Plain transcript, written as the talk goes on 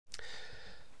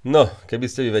No, keby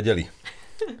ste vy vedeli,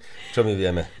 čo my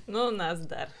vieme. No,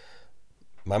 nazdar.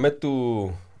 Máme tu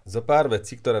zo pár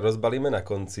vecí, ktoré rozbalíme na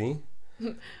konci.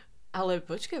 Ale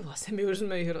počkaj, vlastne my už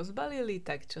sme ich rozbalili,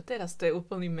 tak čo teraz? To je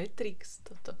úplný Matrix,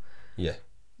 toto. Je.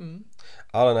 Hm.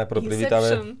 Ale najprv privítame,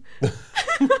 Inception.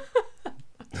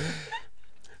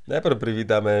 najprv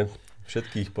privítame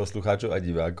všetkých poslucháčov a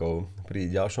divákov pri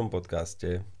ďalšom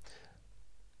podcaste,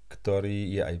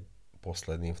 ktorý je aj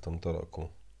posledný v tomto roku.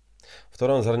 V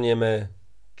ktorom zhrnieme,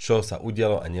 čo sa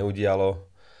udialo a neudialo.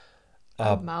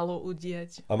 A malo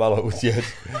udiať. A malo utiať.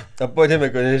 A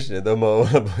pôjdeme konečne domov,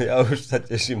 lebo ja už sa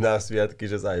teším na sviatky,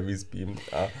 že sa aj vyspím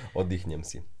a oddychnem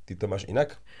si. Ty to máš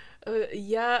inak?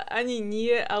 Ja ani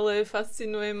nie, ale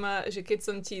fascinuje ma, že keď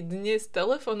som ti dnes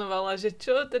telefonovala, že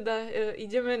čo teda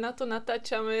ideme na to,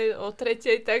 natáčame o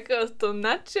 3:00, tak to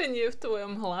nadšenie v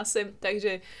tvojom hlase,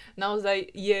 takže naozaj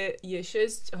je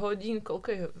 6 hodín, koľko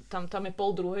je, tam je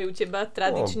 1:30 u teba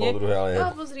tradične. No, 1:30, ale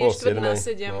a pozri,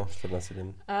 6:45. No,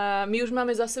 6:45. A my už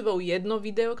máme za sebou jedno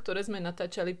video, ktoré sme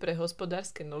natáčali pre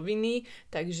Hospodárske noviny,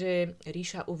 takže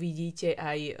Ríša uvidíte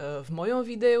aj v mojom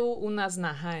videu u nás na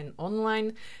HN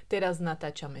Online. Teraz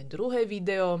natáčame druhé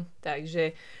video,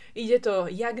 takže ide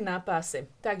to jak na páse.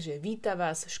 Takže víta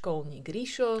vás školník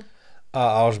Ríšo.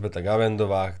 A Alžbeta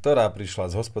Gavendová, ktorá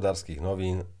prišla z Hospodárskych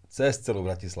novín cez celú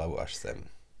Bratislavu až sem.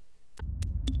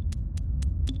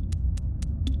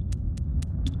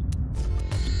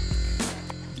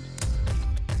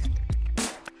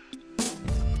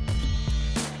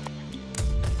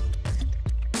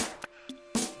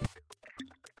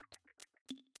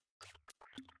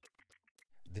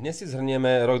 Dnes si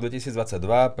zhrnieme rok 2022,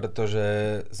 pretože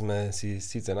sme si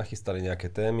síce nachystali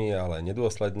nejaké témy, ale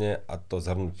nedôsledne a to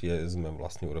zhrnutie sme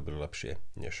vlastne urobili lepšie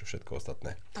než všetko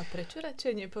ostatné. A prečo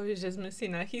radšej nepovieš, že sme si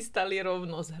nachystali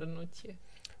rovno zhrnutie?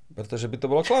 Pretože by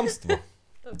to bolo klamstvo.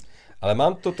 Ale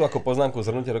mám to tu ako poznámku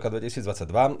zhrnutie roka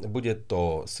 2022. Bude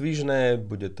to svižné,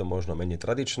 bude to možno menej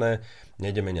tradičné,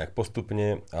 nejdeme nejak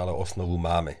postupne, ale osnovu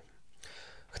máme.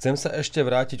 Chcem sa ešte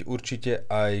vrátiť určite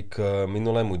aj k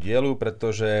minulému dielu,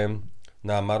 pretože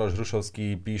nám Maroš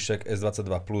Hrušovský píše k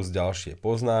S22 Plus ďalšie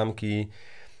poznámky,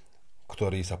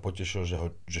 ktorý sa potešil,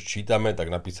 že čítame, tak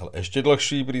napísal ešte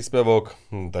dlhší príspevok,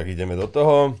 tak ideme do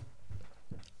toho.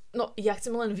 No, ja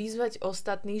chcem len vyzvať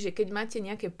ostatných, že keď máte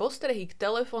nejaké postrehy k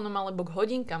telefónom alebo k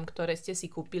hodinkám, ktoré ste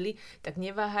si kúpili, tak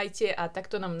neváhajte a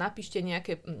takto nám napíšte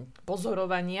nejaké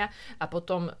pozorovania a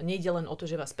potom nejde len o to,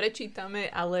 že vás prečítame,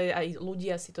 ale aj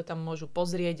ľudia si to tam môžu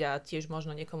pozrieť a tiež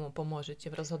možno niekomu pomôžete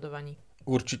v rozhodovaní.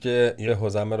 Určite jeho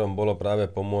zámerom bolo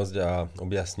práve pomôcť a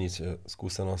objasniť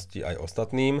skúsenosti aj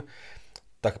ostatným.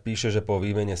 Tak píše, že po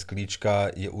výmene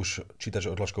sklíčka je už čítač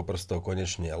odtlačkou prstov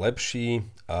konečne lepší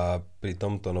a pri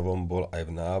tomto novom bol aj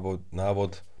v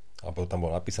návod, alebo tam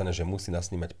bolo napísané, že musí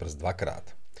nasnímať prst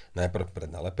dvakrát. Najprv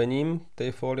pred nalepením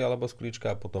tej fólie alebo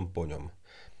sklíčka a potom po ňom.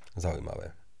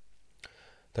 Zaujímavé.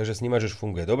 Takže snímač už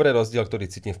funguje dobre, rozdiel, ktorý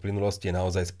cítim v plynulosti je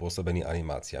naozaj spôsobený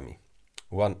animáciami.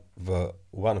 V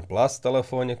OnePlus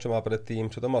telefóne, čo má predtým,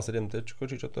 čo to mal 7T, či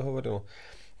čo to hovoril?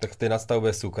 Tak v tej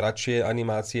nadstavbe sú kratšie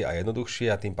animácie a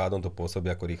jednoduchšie a tým pádom to pôsobí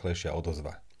ako rýchlejšia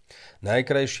odozva.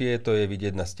 Najkrajšie to je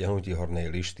vidieť na stiahnutí hornej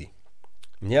lišty.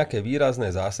 Nejaké výrazné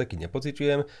záseky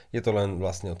nepociťujem, je to len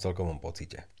vlastne o celkovom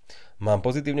pocite. Mám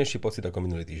pozitívnejší pocit ako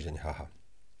minulý týždeň, haha.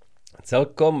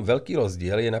 Celkom veľký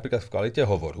rozdiel je napríklad v kvalite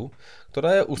hovoru,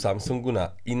 ktorá je u Samsungu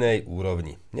na inej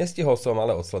úrovni. Nestihol som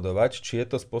ale odsledovať, či je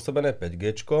to spôsobené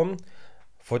 5G.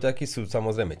 Foťaky sú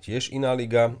samozrejme tiež iná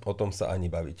liga, o tom sa ani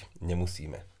baviť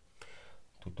nemusíme.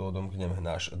 Tuto odomkneme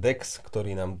náš DeX,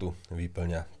 ktorý nám tu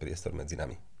vyplňa priestor medzi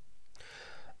nami.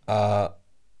 A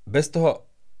bez toho,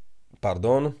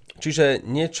 čiže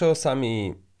niečo sa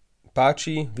mi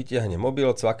páči, vytiahnem mobil,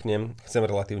 cvaknem, chcem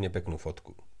relatívne peknú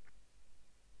fotku.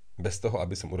 Bez toho,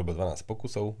 aby som urobil 12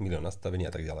 pokusov, milión nastavení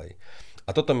a tak ďalej.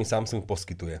 A toto mi Samsung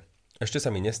poskytuje. Ešte sa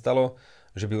mi nestalo,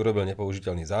 že by urobil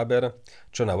nepoužiteľný záber,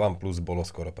 čo na OnePlus bolo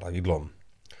skoro pravidlom.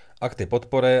 A k tej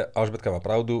podpore, Alžbetka má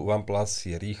pravdu, OnePlus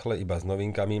je rýchle iba s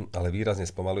novinkami, ale výrazne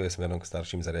spomaluje smerom k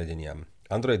starším zariadeniam.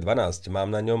 Android 12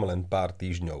 mám na ňom len pár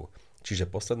týždňov, čiže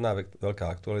posledná veľká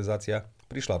aktualizácia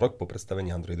prišla rok po predstavení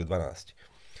Androidu 12.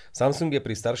 Samsung je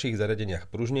pri starších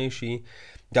zariadeniach pružnejší,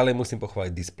 ďalej musím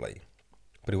pochváliť displej.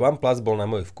 Pri OnePlus bol na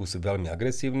môj vkus veľmi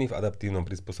agresívny v adaptívnom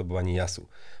prispôsobovaní jasu.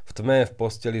 V tme v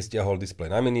posteli stiahol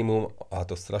displej na minimum a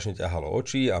to strašne ťahalo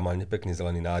oči a mal nepekný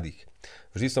zelený nádych.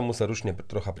 Vždy som musel ručne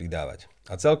trocha pridávať.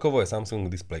 A celkovo je Samsung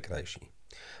displej krajší.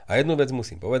 A jednu vec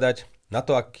musím povedať, na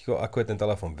to ako je ten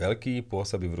telefón veľký,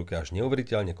 pôsobí v ruke až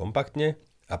neuveriteľne kompaktne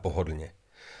a pohodlne.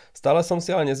 Stále som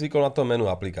si ale nezvykol na to menu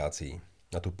aplikácií,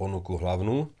 na tú ponuku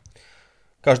hlavnú,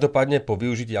 Každopádne po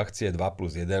využití akcie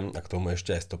 2+1 a k tomu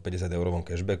ešte aj 150 eurovom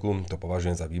cashbacku to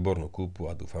považujem za výbornú kúpu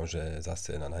a dúfam, že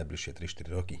zase na najbližšie 3-4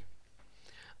 roky.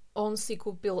 On si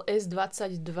kúpil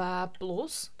S22+,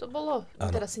 to bolo?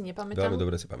 Áno, teraz si nepamätám. veľmi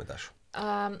dobre si pamätáš.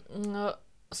 A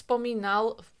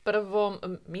spomínal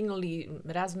minulý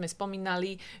raz sme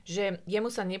spomínali, že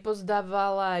jemu sa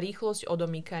nepozdávala rýchlosť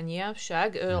odomýkania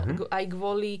však, aj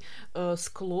kvôli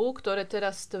sklu, ktoré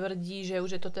teraz tvrdí, že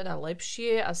už je to teda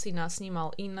lepšie, asi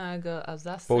nasnímal inak a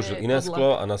zase... Použil iné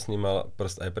sklo a nasnímal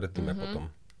prst aj predtým a potom.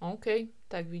 OK,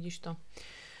 tak vidíš to.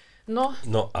 No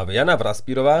a Jana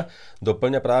Vraspírová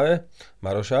doplňa práve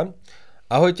Maroša.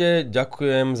 Ahojte,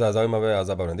 ďakujem za zaujímavé a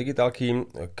zábavné digitálky.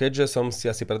 Keďže som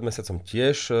si asi pred mesiacom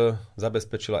tiež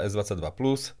zabezpečila S22+,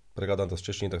 prekladám to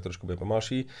z češtiny, tak trošku budem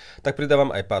pomalší, tak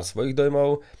pridávam aj pár svojich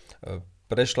dojmov.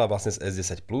 Prešla vlastne z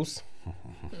S10+,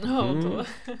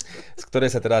 z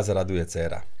ktorej sa teraz raduje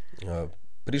dcéra.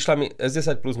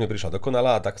 S10 Plus mi prišla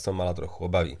dokonalá a tak som mala trochu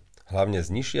obavy. Hlavne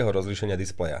z nižšieho rozlíšenia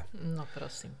displeja. No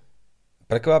prosím.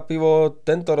 Prekvapivo,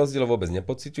 tento rozdiel vôbec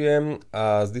nepociťujem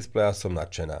a z displeja som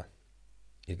nadšená.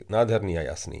 Je nádherný a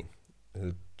jasný.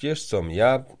 Tiež som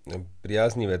ja,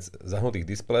 priaznivec zahnutých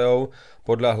displejov,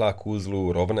 podľahla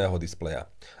kúzlu rovného displeja.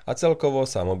 A celkovo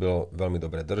sa mobil veľmi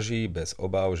dobre drží, bez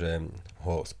obav, že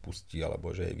ho spustí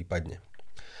alebo že vypadne.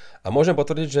 A môžem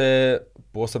potvrdiť, že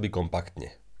pôsobí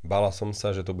kompaktne. Bála som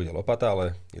sa, že to bude lopata,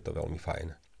 ale je to veľmi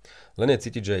fajn. Len je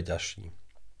cítiť, že je ťažší.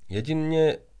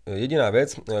 Jediná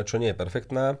vec, čo nie je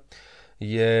perfektná,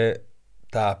 je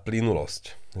tá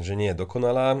plynulosť, že nie je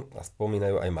dokonalá a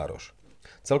spomínajú aj Maroš.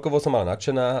 Celkovo som mala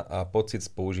nadšená a pocit z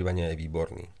používania je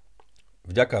výborný.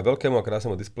 Vďaka veľkému a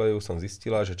krásnemu displeju som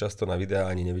zistila, že často na videá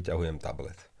ani nevyťahujem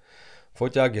tablet.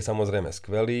 Foťák je samozrejme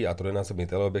skvelý a trojnásobný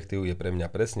teleobjektív je pre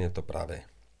mňa presne to pravé.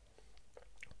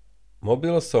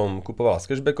 Mobil som kupovala s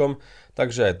cashbackom,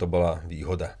 takže aj to bola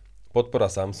výhoda. Podpora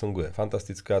Samsungu je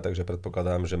fantastická, takže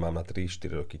predpokladám, že mám na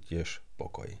 3-4 roky tiež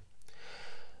pokoj.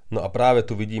 No a práve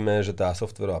tu vidíme, že tá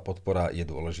softverová podpora je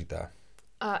dôležitá.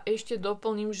 A ešte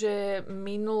doplním, že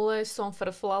minule som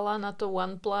frflala na to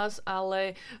OnePlus,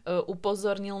 ale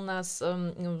upozornil nás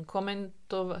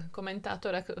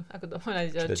komentátor, ako to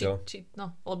povedať, lebo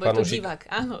fanúšik. Je to divák,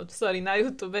 áno, na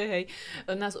YouTube, hej,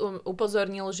 nás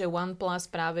upozornil, že OnePlus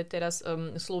práve teraz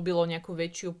slúbilo nejakú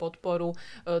väčšiu podporu,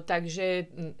 takže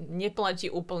neplatí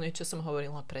úplne, čo som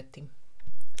hovorila predtým.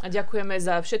 A ďakujeme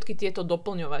za všetky tieto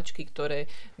doplňovačky, ktoré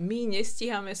my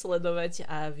nestíhame sledovať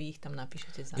a vy ich tam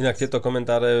napíšete za nás. Inak tieto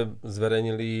komentáre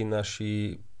zverejnili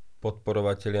naši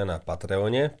podporovatelia na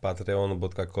Patreone,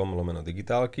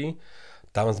 patreon.com/digitálky.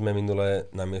 Tam sme minule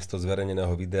namiesto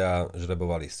zverejneného videa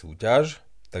žrebovali súťaž,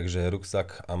 takže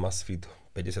ruksak Amazfit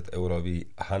 50 eurový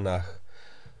Hanach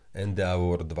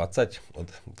Endeavour 20,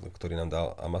 ktorý nám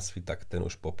dal Amazfit, tak ten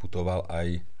už poputoval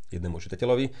aj jednému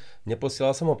čitateľovi.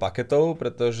 Neposielal som ho paketov,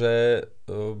 pretože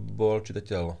bol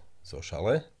čitateľ zo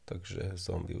Šale, takže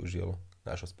som využil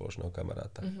nášho spoločného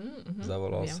kamaráta.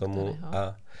 Zavolal som mu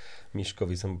a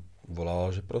Miškovi som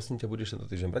volal, že prosím ťa, budeš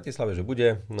tento týždeň v Bratislave, že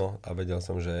bude. No a vedel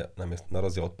som, že na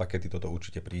rozdiel od pakety toto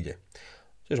určite príde.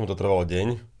 Tiež mu to trvalo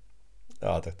deň.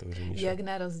 Tak to už je Mišo. Jak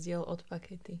na rozdiel od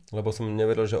pakety? Lebo som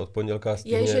neveril, že od pondelka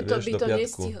stihne, do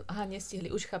piatku. Nestihli.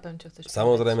 Už chápem, čo chceš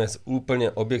Samozrejme z úplne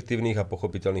objektívnych a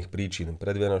pochopiteľných príčin.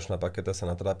 Predvianočná paketa sa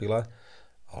natrápila.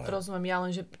 Ale... Rozumiem, ja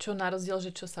len, že čo na rozdiel, že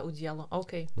čo sa udialo.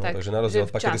 OK. No, takže na rozdiel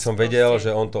od pakety som vedel,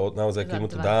 že on to naozaj, keď mu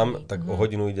to dám, tak o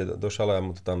hodinu ide do Šale a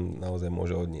mu to tam naozaj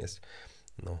môže odniesť.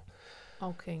 No.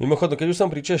 Okay. Mimochodom, keď už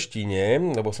som pri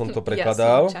češtine, lebo som to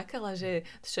prekladal... Ja som čakala, že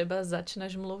treba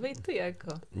začneš mluviť, ty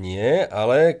ako? Nie,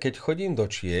 ale keď chodím do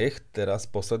Čiech, teraz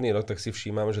posledný rok, tak si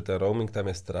všímam, že ten roaming tam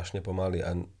je strašne pomalý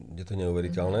a je to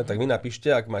neuveriteľné. Tak mi napíšte,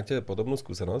 ak máte podobnú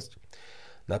skúsenosť,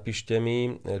 napíšte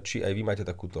mi, či aj vy máte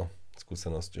takúto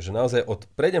skúsenosť. Že naozaj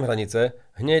prejdem hranice,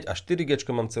 hneď a 4G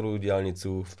mám celú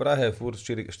diaľnicu, v Prahe furt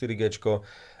 4G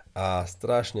a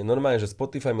strašne, normálne, že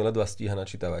Spotify mi ledva stíha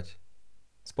načítavať.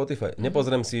 Spotify.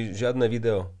 Nepozriem si žiadne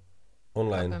video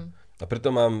online. A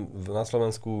preto mám na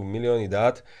Slovensku milióny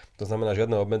dát, to znamená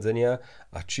žiadne obmedzenia.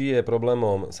 A či je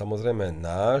problémom samozrejme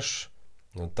náš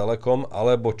Telekom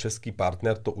alebo český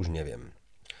partner, to už neviem.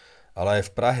 Ale aj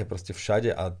v Prahe, proste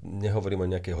všade a nehovorím o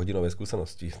nejakej hodinovej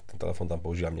skúsenosti. Ten telefón tam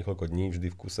používam niekoľko dní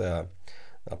vždy v kuse a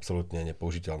absolútne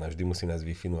nepoužiteľné. Vždy musím nájsť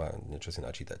Wi-Fi a niečo si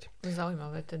načítať.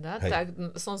 Zaujímavé teda. Hej. Tak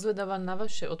som zvedavá na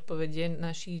vaše odpovede,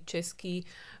 naši českí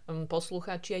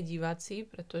poslucháči a diváci,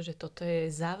 pretože toto je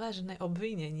závažné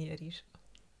obvinenie, Ríšo.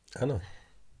 Áno,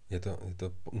 je to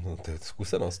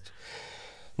skúsenosť.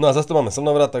 No a zase tu máme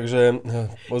slnovrat, takže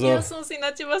pozor. Ja som si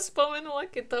na teba spomenula,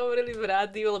 keď to hovorili v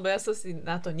rádiu, lebo ja som si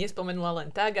na to nespomenula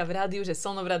len tak a v rádiu, že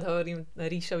slnovrat hovorím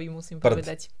Ríšovi, musím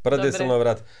povedať. Prd je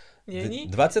slnovrat. Není?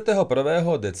 21.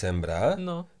 decembra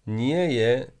nie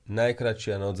je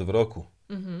najkratšia noc v roku.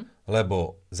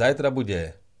 Lebo zajtra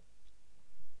bude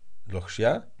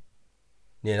dlhšia.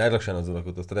 Nie, najdlhšia noc v roku,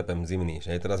 to strepem zimný.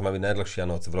 Že? Teraz má byť najdlhšia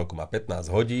noc v roku. Má 15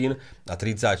 hodín a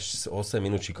 38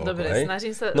 minút či koľko. Dobre, hej?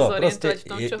 snažím sa zorientovať v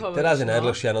tom, čo hovoríš. Teraz je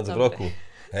najdlhšia noc v roku.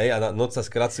 Hej, a noc sa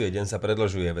skracuje, deň sa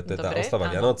predĺžuje. To je tá oslava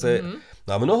Vianoce.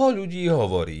 No a mnoho ľudí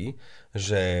hovorí,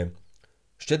 že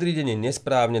Štedrý deň je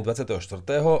nesprávne 24.,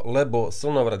 lebo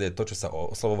slnovrat je to, čo sa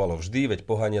oslavovalo vždy, veď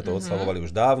pohania to oslavovali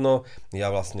už dávno. Ja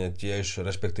vlastne tiež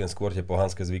rešpektujem skôr tie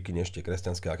pohanské zvyky, než tie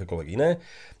kresťanské a akékoľvek iné.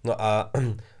 No a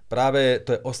práve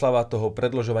to je oslava toho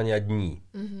predĺžovania dní.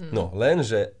 No,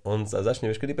 lenže on sa začne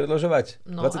vieš kedy predĺžovať?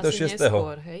 No, 26. asi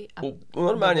neskôr, hej.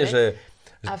 Normálne, že...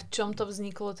 A v čom to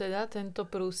vzniklo teda, tento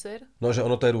prúser? No, že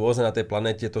ono to je rôzne na tej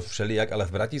planete, to všelijak, ale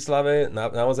v Bratislave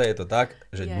naozaj je to tak,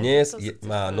 že dnes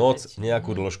má noc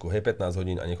nejakú dĺžku, 15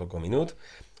 hodín a niekoľko minút.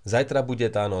 Zajtra bude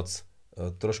tá noc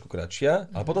trošku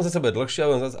kratšia, ale potom zase bude dlhšia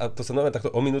a to sa normálne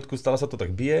takto o minútku, stále sa to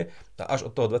tak bije a až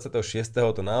od toho 26.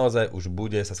 to naozaj už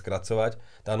bude sa skracovať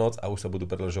tá noc a už sa budú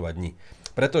predĺžovať dni.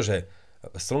 Pretože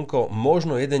slnko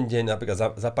možno jeden deň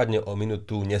napríklad zapadne o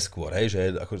minútu neskôr, hej, že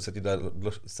ako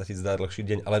sa ti zdá dlhší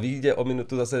deň, ale vyjde o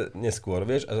minútu zase neskôr,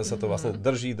 vieš, a zase to vlastne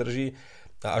drží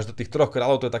a až do tých 3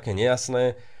 kráľov to je také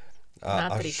nejasné.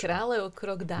 Na 3 krále o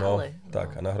krok dále. No,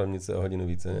 tak, a na hromnice o hodinu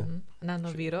více. Na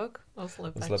nový rok o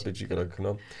slepačí krok.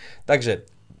 No. Takže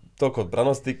toľko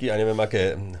pranostiky a neviem,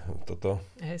 aké toto...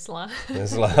 Hesla.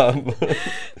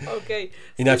 OK.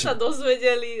 Ináč... Ste sa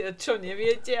dozvedeli, čo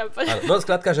neviete. No,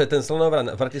 skrátka, že ten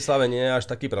slnovrat v Bratislave nie je až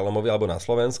taký prelomový, alebo na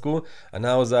Slovensku. A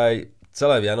naozaj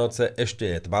celé Vianoce ešte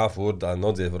je tma furt a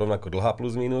noc je rovnako dlhá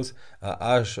plus minus.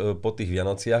 A až po tých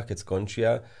Vianociach, keď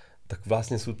skončia, tak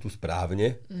vlastne sú tu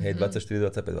správne, hej,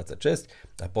 24, 25, 26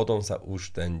 a potom sa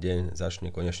už ten deň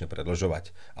začne konečne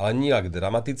predĺžovať. Ale nijak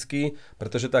dramaticky,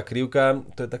 pretože tá krivka,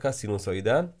 to je taká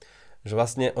sinusoida, že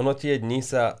vlastne ono tie dni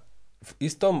sa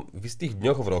v istých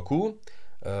dňoch v roku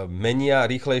menia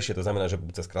rýchlejšie, to znamená, že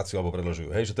buď sa skracujú alebo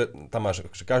predĺžujú, hej, že tam máš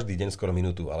každý deň skoro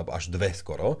minútu, alebo až 2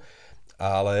 skoro,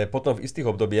 ale potom v istých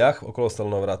obdobiach okolo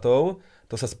slnovratov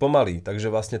to sa spomalí, takže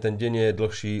vlastne ten deň je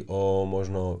dlhší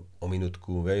možno o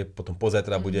minútku, potom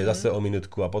pozajtra bude zase o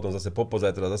minútku a potom zase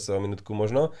popozajtra zase o minútku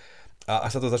možno. A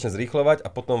až sa to začne zrýchlovať a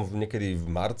potom niekedy v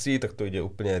marci, tak to ide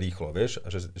úplne rýchlo, vieš,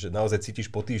 a že naozaj cítiš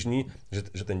po týždni,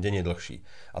 že ten deň je dlhší.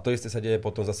 A to isté sa deje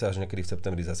potom zase až niekedy v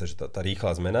septembri zase, že tá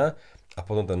rýchla zmena a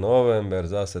potom ten november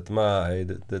zase tma,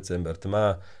 december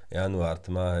tma, január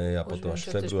tma, a potom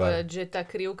až február. Povedať, že tá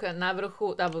krivka na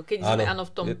vrchu, alebo keď sme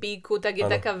v tom píku, tak je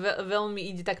taká veľmi,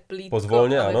 ide tak plítko.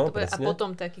 Pozvolne, áno, a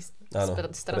potom taký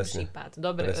strmší pád.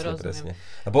 Dobre, rozumiem.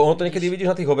 A ono to niekedy vidíš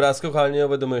na tých obrázkoch, ale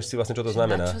neuvedomuješ si vlastne, čo to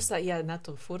znamená. Na čo sa ja na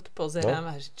to furt pozerám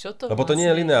a čo to lebo to nie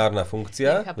je lineárna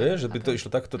funkcia, vieš, že by to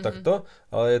išlo takto,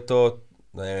 ale je to,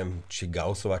 neviem, či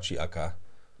Gaussova, či aká.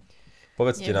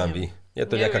 Povedzte nám vy. Je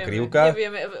to nejaká krivka?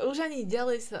 Nevieme, už ani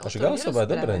ďalej sa o tom Gaussova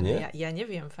je dobré, nie? Ja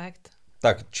neviem, fakt.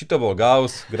 Tak, či to bol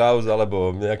Gauss,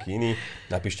 alebo nejaký iný,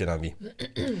 napíšte nám vy.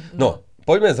 No,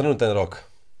 poďme zhrnúť ten rok.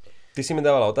 Ty si mi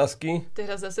dávala otázky.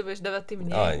 Teraz zase budeš dávať ty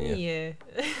mne? Nie.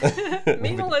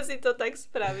 Minule si to tak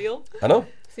spravil. Áno?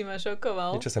 Si ma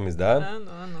šokoval. Niečo sa mi zdá.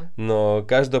 Áno. No,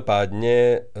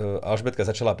 každopádne Alžbetka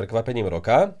začala prekvapením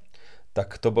roka.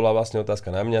 Tak to bola vlastne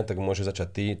otázka na mňa, tak môže začať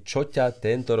ty. Čo ťa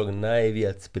tento rok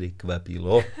najviac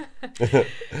prekvapilo?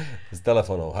 Z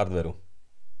telefónov, hardveru.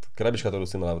 Krabička, ktorú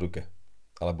si mala v ruke.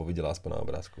 Alebo videla aspoň na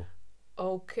obrázku.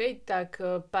 OK, tak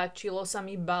páčilo sa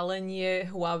mi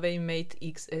balenie Huawei Mate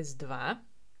XS2,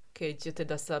 keď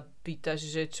teda sa pýtaš,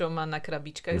 že čo ma na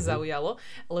krabičkách zaujalo,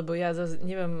 lebo ja zase,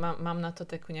 neviem, mám na to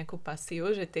takú nejakú pasiu,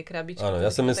 že tie krabičky... Áno,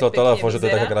 ja som myslel telefón, že to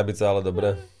je taká krabica, ale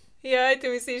dobre. Ja, ty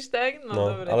myslíš tak?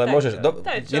 No dobre. Ale tak, môžeš,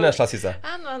 vynašla si sa.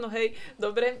 Áno, hej,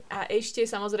 dobre. A ešte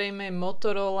samozrejme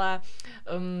Motorola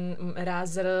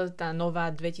Razr, tá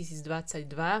nová 2022,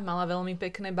 mala veľmi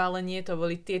pekné balenie, to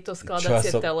boli tieto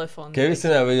skladacie telefóny. Keby si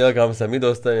nám vedel, kam sa my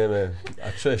dostaneme. A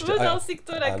čo ešte? Povedal si,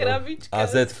 ktorá krabička. A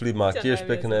Z Flip má tiež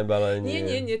pekné balenie.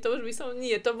 Nie, to už by som,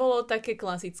 to bolo také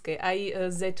klasické. Aj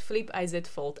Z Flip, aj Z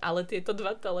Fold, ale tieto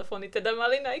dva telefóny teda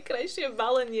mali najkrajšie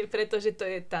balenie, pretože to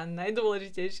je tá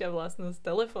najdôležitejšia vlastnosť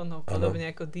telefónov,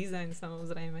 podobne ako dizajn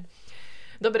samozrejme.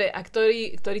 Dobre, a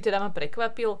ktorý teda ma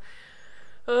prekvapil?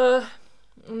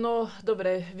 No,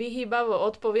 dobre, vyhýbavo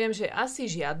odpoviem, že asi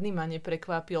žiadny ma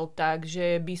neprekvapil tak,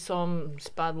 že by som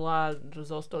spadla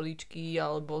zo stoličky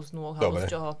alebo z nôh alebo z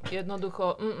čoho.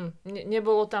 Jednoducho,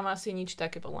 nebolo tam asi nič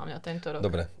také podľa mňa tento rok.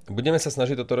 Dobre, budeme sa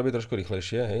snažiť toto robiť trošku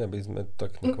rýchlejšie, hej, aby sme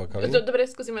tak nekvakali. Dobre,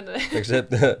 skúsime. Takže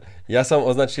ja som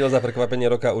označil za prekvapenie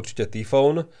roka určite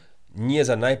T-Phone. Nie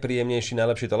za najpríjemnejší,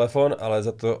 najlepší telefón, ale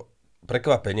za to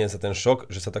prekvapenie, za ten šok,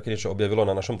 že sa také niečo objavilo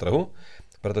na našom trhu,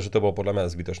 pretože to bol podľa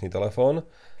mňa zbytočný telefón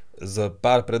s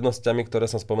pár prednosťami, ktoré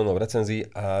som spomenul v recenzii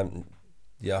a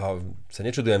ja sa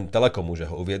nečudujem Telekomu, že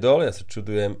ho uviedol, ja sa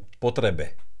čudujem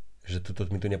potrebe, že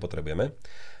my tu nepotrebujeme.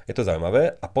 Je to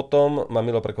zaujímavé a potom ma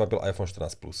milo prekvapil iPhone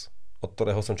 14 Plus, od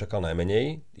ktorého som čakal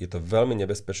najmenej. Je to veľmi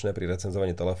nebezpečné pri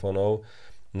recenzovaní telefónov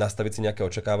nastaviť si nejaké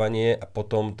očakávanie a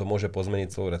potom to môže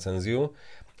pozmeniť celú recenziu.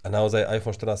 A naozaj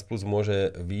iPhone 14 Plus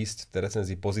môže výjsť v tej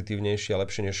recenzii pozitívnejšie a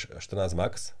lepšie než 14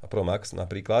 Max a Pro Max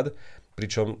napríklad,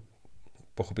 pričom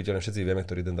pochopiteľne všetci vieme,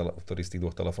 ktorý z tých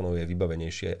dvoch telefónov je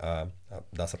vybavenejšie a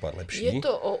dá sa povedať lepší. Je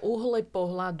to o uhle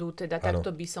pohľadu, teda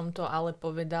takto by som to ale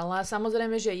povedala.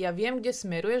 Samozrejme, že ja viem, kde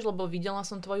smeruješ, lebo videla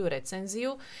som tvoju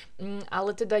recenziu,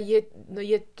 ale teda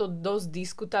je to dosť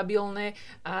diskutabilné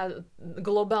a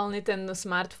globálne ten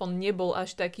smartfón nebol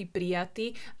až taký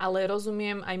prijatý, ale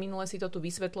rozumiem, aj minule si to tu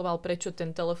vysvetľoval, prečo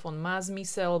ten telefón má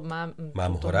zmysel, mám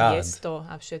ho rád. Miesto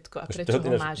a všetko a prečo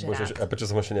ho máš rád. A prečo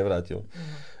som ešte nevrátil.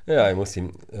 Ja aj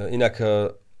musím. Inak,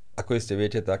 ako iste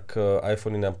viete, tak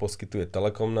iPhony nám poskytuje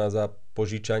Telekom na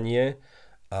požičanie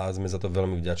a sme za to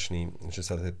veľmi vďační, že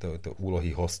sa tieto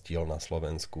úlohy hostil na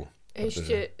Slovensku.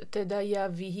 Ešte teda ja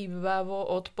vyhýbavo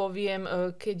odpoviem,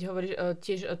 keď hovoríš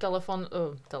tiež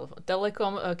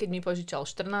Telekom, keď mi požičal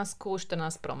 14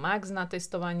 Pro Max na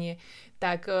testovanie,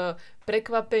 tak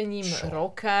prekvapením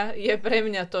roka je pre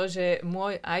mňa to, že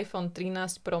môj iPhone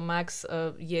 13 Pro Max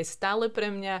je stále pre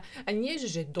mňa, a nie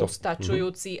že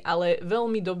dostačujúci, ale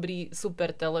veľmi dobrý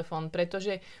super telefón,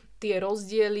 pretože tie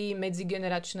rozdiely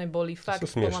medzigeneračné boli fakt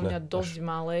podľa mňa dosť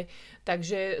malé,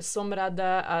 takže som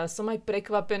rada a som aj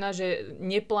prekvapená, že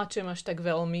neplačem až tak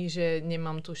veľmi, že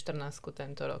nemám tú 14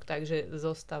 tento rok, takže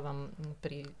zostávam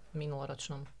pri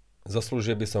minuloročnom. Zo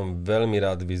služieb by som veľmi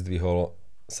rád vyzdvihol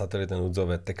satelitné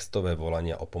núdzové textové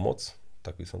volania o pomoc,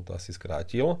 tak by som to asi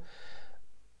skrátil.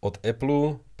 Od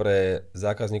Apple pre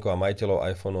zákazníkov a majiteľov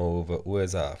iPhoneov v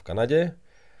USA a v Kanade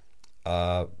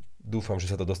a dúfam, že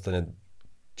sa to dostane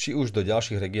či už do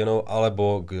ďalších regiónov,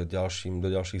 alebo do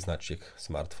ďalších značiek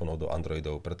smartfónov, do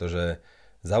Androidov, pretože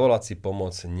zavolať si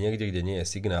pomoc niekde, kde nie je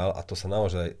signál, a to sa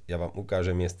naozaj, ja vám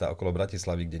ukážem miesta okolo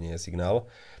Bratislavy, kde nie je signál,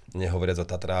 nehovoriac o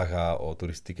Tatrách a o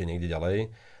turistike niekde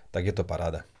ďalej, tak je to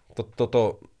paráda.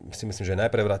 Toto si myslím, že je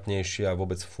najprevratnejšia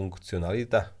vôbec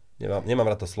funkcionalita.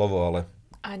 Nemám rád to slovo, ale...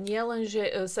 A nie len,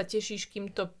 že sa tešíš,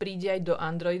 kým to príde aj do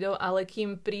Androidov, ale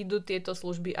kým prídu tieto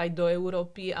služby aj do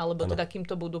Európy, alebo teda kým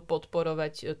to budú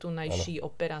podporovať tunajší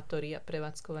operátori a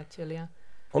prevádzkovateľia.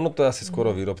 Ono to je asi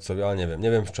skoro výrobcovia, ale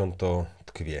neviem v čom to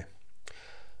tkvie.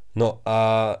 No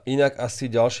a inak asi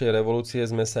ďalšej revolúcie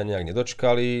sme sa nejak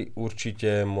nedočkali.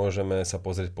 Určite môžeme sa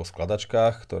pozrieť po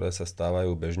skladačkách, ktoré sa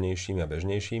stávajú bežnejšími a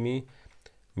bežnejšími.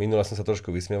 Minule som sa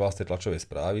trošku vysmieval z tej tlačovej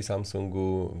správy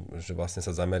Samsungu, že vlastne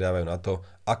sa zameriavajú na to,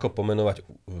 ako pomenovať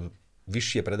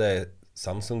vyššie predaje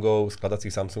Samsungov,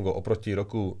 skladacích Samsungov oproti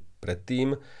roku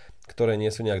predtým, ktoré nie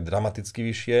sú nejak dramaticky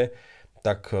vyššie,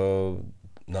 tak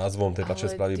názvom tej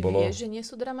tlačovej správy bolo... Ale ty vieš, že nie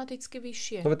sú dramaticky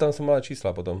vyššie? No tam som mal aj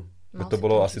čísla potom. To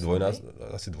bolo asi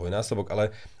dvojnásobok,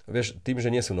 ale vieš, tým, že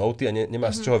nie sú noty a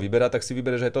nemáš z čoho vyberať, tak si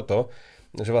vybereš aj toto.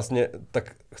 Že vlastne,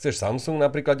 tak chceš Samsung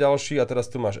napríklad ďalší a teraz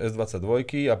tu máš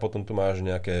S22 a potom tu máš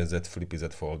nejaké Z Flipy,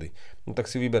 Z Foldy. No tak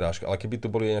si vyberáš, ale keby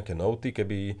tu boli nejaké noty,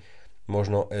 keby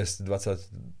možno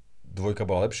S22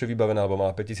 bola lepšie vybavená alebo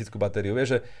mala 5000 batériu,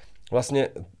 vieš, že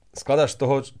vlastne skladáš z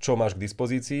toho, čo máš k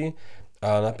dispozícii.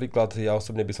 A napríklad ja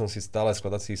osobne by som si stále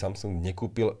skladací Samsung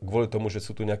nekúpil kvôli tomu, že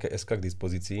sú tu nejaké SK k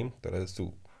dispozícii, ktoré sú,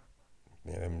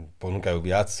 ponúkajú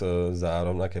viac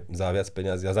za viac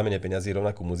peňazí, za menej peňazí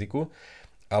rovnakú muziku,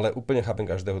 ale úplne chápem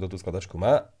každého, kto tú skladačku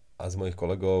má a z mojich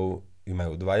kolegov ju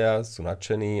majú dvaja, sú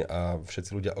nadšení a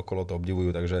všetci ľudia okolo to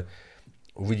obdivujú, takže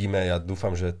uvidíme, ja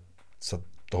dúfam, že sa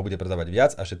toho bude predávať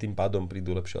viac a že tým pádom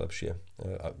prídu lepšie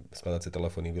a skladacie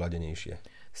telefóny vyladenejšie.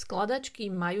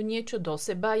 Skladačky majú niečo do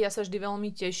seba. Ja sa vždy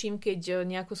veľmi teším, keď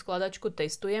nejakú skladačku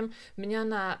testujem. Mňa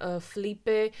na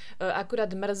Flipe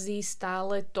akurát mrzí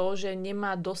stále to, že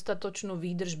nemá dostatočnú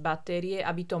výdrž batérie,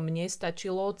 aby to mne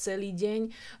stačilo celý deň.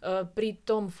 Pri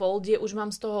tom Folde už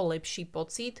mám z toho lepší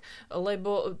pocit,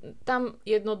 lebo tam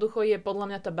jednoducho je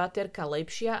podľa mňa tá baterka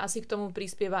lepšia. Asi k tomu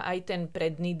prispieva aj ten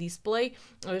predný displej,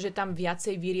 že tam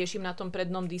viacej vyriešim na tom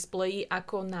prednom displeji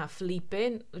ako na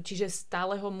Flipe, čiže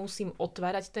stále ho musím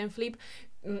otvárať ten Flip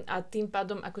a tým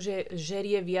pádom akože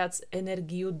žerie viac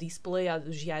energiu displeja,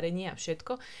 žiarenie a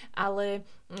všetko, ale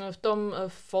v tom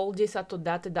Folde sa to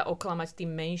dá teda oklamať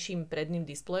tým menším predným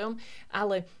displejom,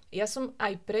 ale ja som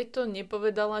aj preto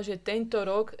nepovedala, že tento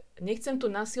rok nechcem tu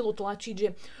na silu tlačiť,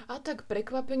 že a tak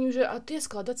prekvapeniu, že a tie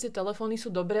skladacie telefóny sú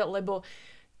dobré, lebo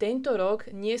tento rok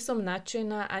nie som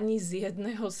nadšená ani z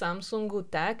jedného Samsungu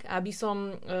tak, aby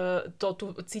som to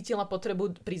tu cítila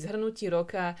potrebu pri zhrnutí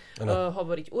roka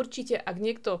hovoriť. Určite, ak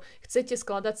niekto chcete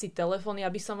skladať si telefóny,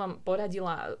 aby som vám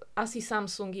poradila asi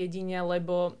Samsung jedine,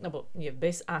 lebo nie,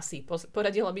 bez asi.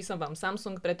 Poradila by som vám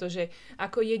Samsung, pretože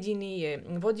ako jediný je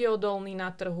vodeodolný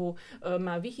na trhu,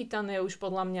 má vychytané už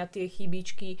podľa mňa tie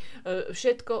chybičky,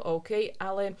 všetko OK,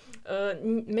 ale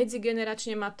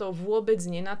medzigeneračne ma to vôbec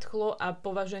nenadchlo a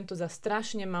považujem to za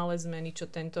strašne malé zmeny, čo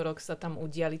tento rok sa tam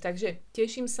udiali. Takže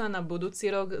teším sa na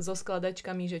budúci rok so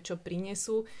skladačkami, že čo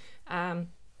prinesú a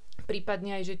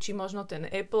prípadne aj, že či možno ten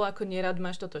Apple, ako nerad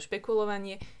máš toto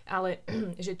špekulovanie, ale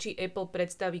že či Apple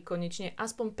predstaví konečne,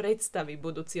 aspoň predstaví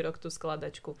budúci rok tú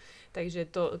skladačku. Takže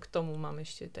to, k tomu mám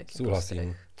ešte taký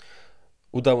súhlasím.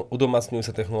 Udomácňujú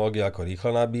sa technológie ako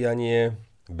rýchle nabíjanie,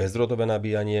 bezdrôtové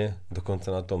nabíjanie, dokonca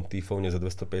na tom T-Phone za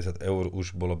 250 €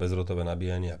 už bolo bezdrôtové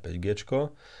nabíjanie a 5G.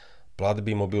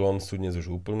 Platby mobilom sú dnes už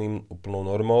úplnou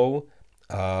normou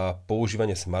a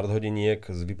používanie smart hodiniek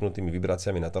s vypnutými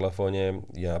vibráciami na telefóne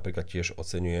ja napríklad tiež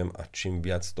oceňujem a čím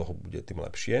viac toho bude, tým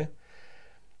lepšie.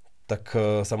 Tak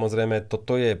samozrejme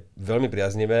toto je veľmi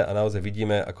priaznivé a naozaj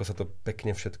vidíme, ako sa to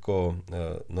pekne všetko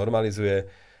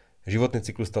normalizuje. Životný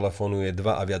cyklus telefónu je 2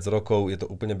 a viac rokov, je to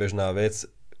úplne bežná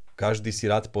vec. Každý si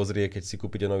rád pozrie, keď si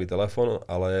kúpite nový telefón,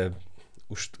 ale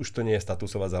už to nie je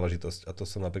statusová záležitosť a to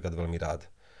som napríklad veľmi rád.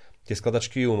 Tie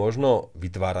skladačky ju možno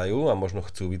vytvárajú a možno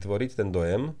chcú vytvoriť ten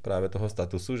dojem práve toho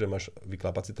statusu, že máš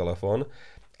vyklapať si telefón,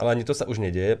 ale ani to sa už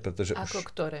nedieje, pretože ako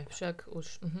ktoré? Však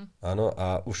už. Áno,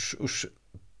 a už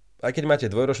aj keď máte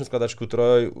dvojročnú skladačku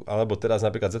alebo teraz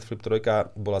napríklad Z Flip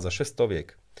 3 bola za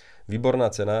 600, výborná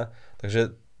cena,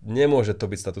 takže nemôže to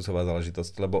byť statusová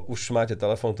záležitosť, lebo už máte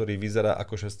telefón, ktorý vyzerá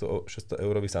ako 600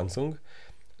 eurový Samsung,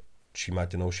 či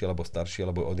máte novší alebo starší,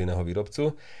 alebo od iného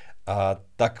výrobcu. A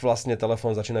tak vlastne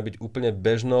telefón začína byť úplne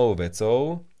bežnou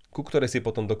vecou, ku ktorej si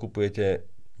potom dokupujete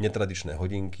netradičné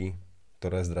hodinky,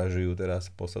 ktoré zdražujú teraz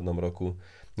v poslednom roku,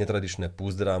 netradičné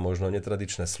púzdra, možno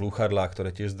netradičné slúchadlá, ktoré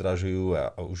tiež zdražujú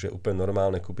a už je úplne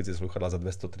normálne kúpiť si slúchadlá za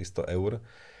 200-300 €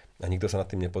 a nikto sa nad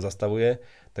tým nepozastavuje.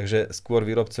 Takže skôr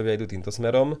výrobcovia idú týmto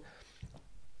smerom.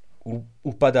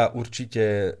 Upadá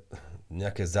určite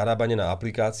nejaké zarábanie na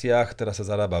aplikáciách, teraz sa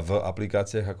zarába v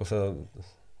aplikáciách,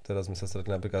 teraz sme sa stretli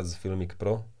napríklad z Filmic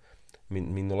Pro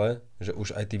minule, že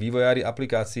už aj tí vývojári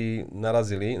aplikácií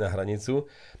narazili na hranicu,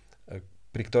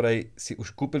 pri ktorej si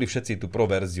už kúpili všetci tú pro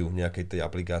verziu nejakej tej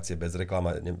aplikácie bez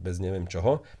reklama, bez neviem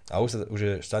čoho a už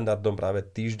je štandardom práve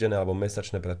týždenné alebo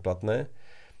mesačné predplatné,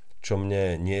 čo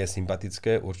mne nie je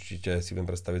sympatické. Určite si viem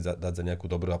predstaviť dať za nejakú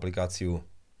dobrú aplikáciu,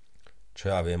 čo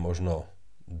ja viem, možno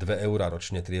 2 €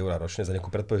 ročne, 3 € ročne za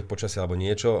nejakú predpoveď počasia alebo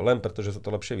niečo, len pretože sa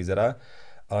to lepšie vyzerá,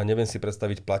 ale neviem si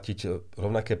predstaviť platiť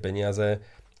rovnaké peniaze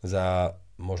za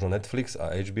možno Netflix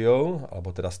a HBO,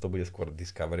 alebo teraz to bude skôr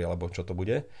Discovery, alebo čo to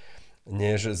bude,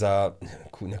 než za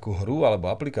nejakú hru alebo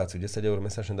aplikáciu 10 €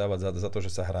 mesačne dávať za to, že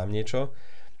sa hrám niečo,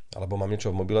 alebo mám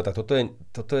niečo v mobile, tak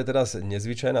toto je teraz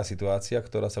nezvyčajná situácia,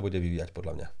 ktorá sa bude vyvíjať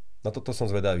podľa mňa. Na toto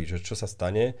som zvedavý, že čo sa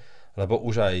stane, lebo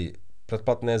už aj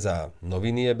predplatné za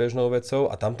noviny je bežnou vecou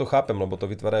a tam to chápem, lebo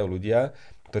to vytvárajú ľudia,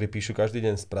 ktorí píšu každý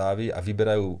deň správy a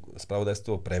vyberajú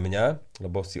spravodajstvo pre mňa,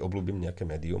 lebo si obľúbim nejaké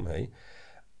médium, hej.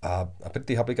 A pri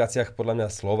tých aplikáciách podľa mňa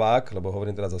Slovák, lebo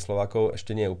hovorím teraz za Slovákov,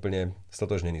 ešte nie je úplne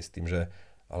stotožnený s tým, že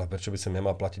ale prečo by som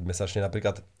nemal platiť mesačne.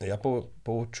 Napríklad ja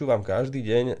počúvam každý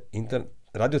deň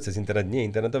rádio cez internet, nie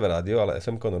internetové rádio, ale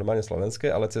FM-ko normálne slovenské,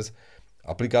 ale cez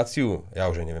aplikáciu, ja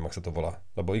už neviem, ak sa to volá,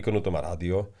 lebo ikonu to má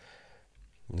rádio.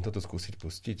 Môžem toto skúsiť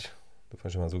pustiť. Dúfam,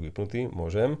 že mám zvuk vypnutý.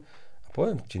 Môžem. A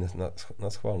poviem ti na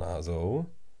schvál názov.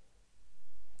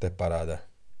 To je paráda.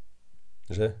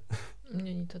 Že?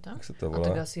 Není to tam? Ak sa to volá?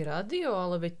 volá? A tak asi rádio,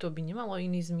 ale veď to by nemalo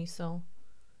iný zmysel.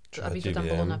 Čo aby to tam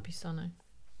bolo napísané.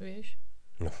 Vieš?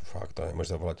 No fakt, to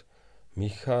nemôže zavolať.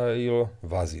 Michail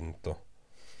Vazinto.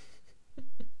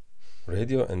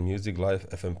 Radio and Music Live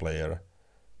FM Player.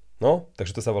 No,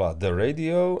 takže to sa volá The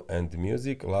Radio and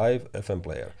Music Live FM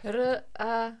Player.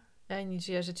 Aj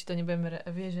nič, ja, že či to nebudem,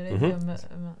 vieš, radio,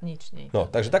 nič nie. No,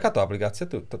 takže takáto aplikácia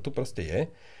tu proste je.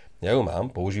 Ja ju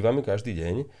mám, používam ju každý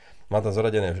deň. Mám tam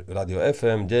zoradené Radio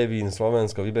FM, Devín,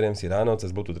 Slovensko, vyberiem si ráno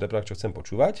cez Bluetooth reprak, čo chcem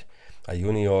počúvať. Aj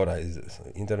Junior, aj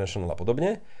International a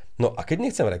podobne. No a keď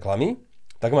nechcem reklamy,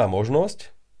 tak mám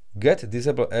možnosť Get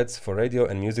Disable Ads for Radio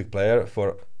and Music Player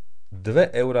for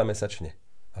 2 € mesačne.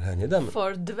 Ale ja nedám...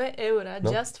 For 2 €, no.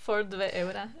 Just for 2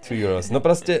 €. 2 euros. No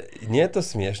proste, nie je to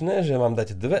smiešné, že mám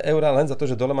dať 2 € len za to,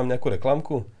 že dole mám nejakú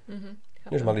reklamku?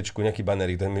 Než maličku, nejaký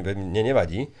banerík, to mi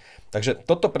nevadí. Takže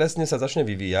toto presne sa začne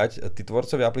vyvíjať. Tí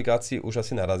tvorcovia aplikácií už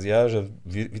asi narazia, že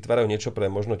vytvárajú niečo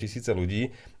pre možno tisíce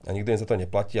ľudí a nikto im za to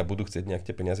neplatí a budú chcieť nejak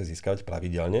tie peniaze získať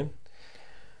pravidelne.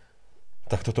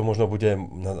 Tak toto možno bude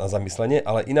na zamyslenie,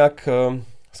 ale inak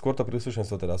skôr to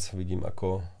príslušenstvo teraz vidím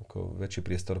ako väčší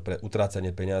priestor pre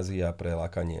utrácanie peňazí a pre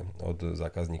lákanie od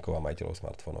zákazníkov a majiteľov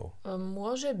smartfónov.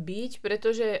 Môže byť,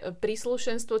 pretože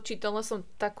príslušenstvo, čítala som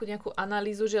takú nejakú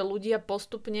analýzu, že ľudia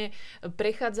postupne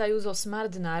prechádzajú zo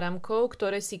smart náramkov,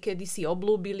 ktoré si kedysi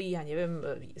oblúbili, ja neviem,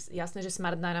 jasné, že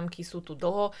smart náramky sú tu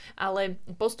dlho, ale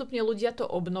postupne ľudia to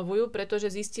obnovujú,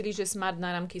 pretože zistili, že smart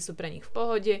náramky sú pre nich v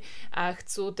pohode a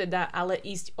chcú teda ale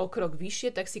ísť o krok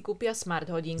vyššie, tak si kúpia smart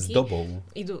hodinky. S dobou.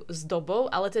 Idú s dobou,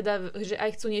 ale teda, že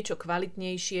aj chcú niečo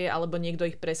kvalitnejšie, alebo niekto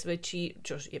ich presvedčí,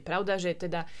 čo je pravda, že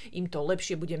teda im to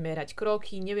lepšie bude merať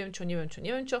kroky, neviem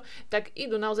čo, tak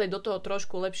idú naozaj do toho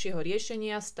trošku lepšieho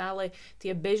riešenia. Stále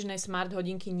tie bežné smart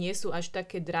hodinky nie sú až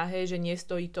také drahé, že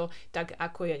nestojí to tak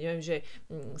ako, ja neviem, že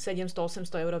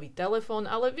 700-800 eurový telefón,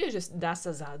 ale vieš, že dá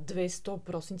sa za 200,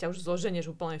 prosím ťa, už zoženieš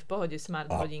úplne v pohode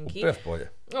smart hodinky. Úplne v pohode.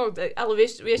 No, ale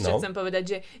vieš čo chcem povedať,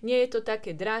 že nie je to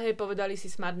také drahé, povedali si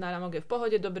smart náramok je v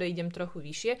pohode, dobre, idem trochu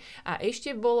vyššie. A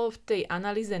ešte bolo v tej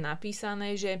analýze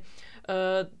napísané, že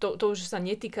to už sa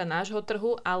netýka nášho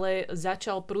trhu, ale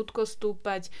začal prudko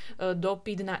stúpať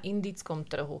dopyt na indickom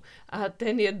trhu. A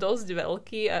ten je dosť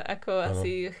veľký, ako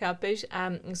asi chápeš.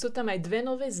 A sú tam aj 2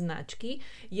 nové značky.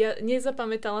 Ja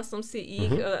nezapamätala som si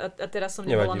ich a teraz som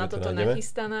nebola na toto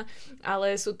nachystaná,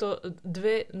 ale sú to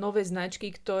 2 nové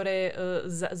značky, ktoré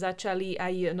začali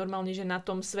aj normálne, že na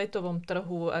tom svetovom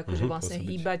trhu akože vlastne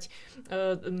hýbať.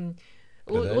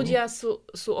 Ľudia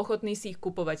sú ochotní si ich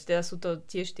kupovať. Teda sú to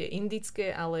tiež tie indické,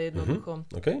 ale jednoducho.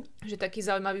 Že taký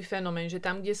zaujímavý fenomén, že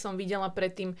tam, kde som videla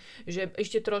predtým, že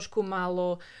ešte trošku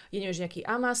málo, je neviem, že nejaký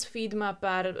Amazfit má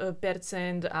pár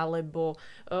percent, alebo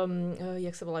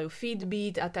jak sa volajú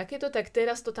Fitbit a takéto, tak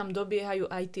teraz to tam dobiehajú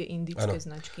aj tie indické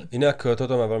značky. Inak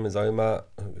toto ma veľmi zaujíma,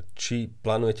 či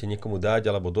plánujete niekomu dať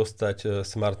alebo dostať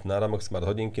smart náramok, smart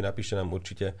hodinky, napíšte nám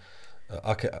určite,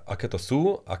 aké to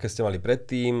sú, aké ste mali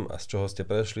predtým a z čoho ste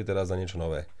prešli teraz za niečo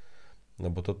nové.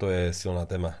 Lebo toto je silná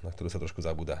téma, na ktorú sa trošku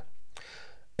zabúda.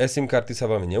 eSIM karty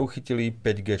sa veľmi neuchytili,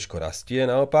 5G rastie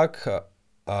naopak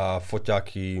a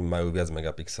foťáky majú viac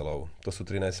megapixelov. To sú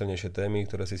 3 najsilnejšie témy,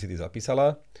 ktoré si ty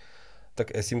zapísala.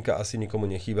 Tak eSIMka asi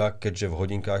nikomu nechýba, keďže v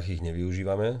hodinkách ich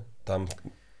nevyužívame. Tam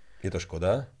je to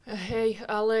škoda. Hej,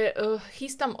 ale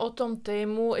chystám o tom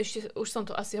tému, ešte už som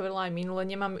to asi hovorila aj minule,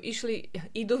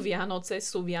 idú Vianoce,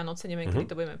 sú Vianoce, neviem, kedy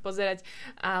to budeme pozerať,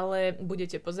 ale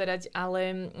budete pozerať,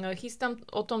 ale chystám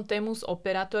o tom tému s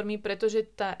operátormi, pretože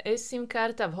tá eSIM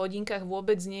karta v hodinkách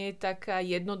vôbec nie je taká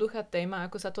jednoduchá téma,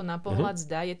 ako sa to na pohľad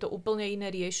zdá. Je to úplne iné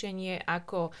riešenie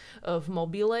ako v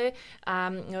mobile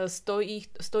a stojí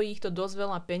ich to dosť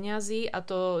veľa peňazí a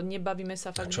to nebavíme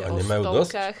sa fakt, že o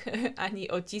stovkách ani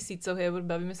o tisícoch eur,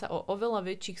 bavíme sa o oveľa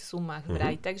väčších sumách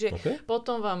vraj. Takže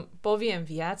potom vám poviem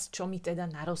viac, čo mi teda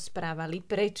narozprávali,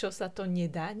 prečo sa to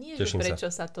nedá. Nie, že prečo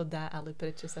sa to dá, ale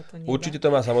prečo sa to nedá. Určite to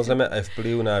má samozrejme aj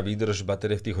vplyv na výdrž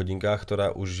batérie v tých hodinkách,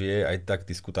 ktorá už je aj tak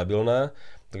diskutabilná.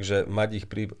 Takže mať ich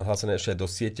prihlásené ešte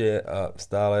do siete a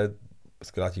stále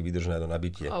skráti vydržné do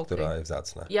nabitie, ktorá je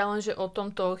vzácna. Ja lenže o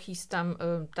tomto chystám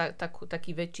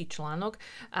taký väčší článok.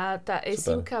 A tá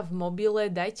eSIMka v mobile,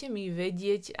 dajte mi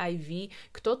vedieť aj vy,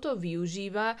 kto to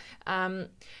využíva. A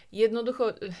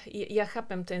jednoducho, ja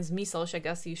chápem ten zmysel, však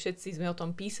asi všetci sme o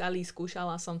tom písali,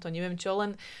 skúšala som to, neviem čo,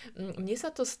 len mne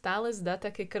sa to stále zdá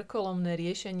také krkolomné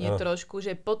riešenie trošku,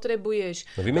 že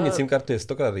potrebuješ... No vymeniť SIM kartu je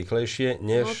 100-krát rýchlejšie,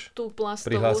 než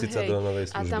prihlásiť sa do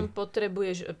novej služby. A tam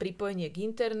potrebuješ pripojenie k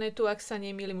internetu, ak sa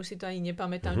nemýlim, už si to ani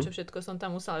nepamätám, čo všetko som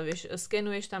tam musela, vieš,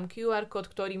 skenuješ tam QR kód,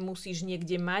 ktorý musíš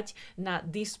niekde mať na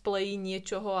displeji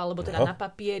niečoho, alebo teda na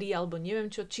papieri, alebo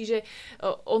neviem čo, čiže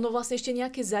ono vlastne ešte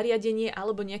nejaké zariadenie,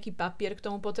 alebo nejaký papier k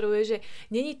tomu potrebuje, že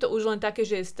není to už len také,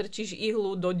 že strčíš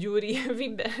ihlu do ďury,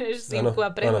 vybereš simku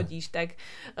a prehodíš, tak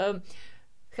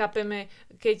chápeme,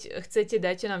 keď chcete,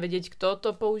 dajte nám vedieť, kto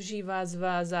to používa z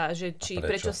vás a že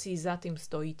prečo si za tým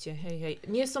stojíte. Hej.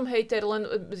 Nie som hejter, len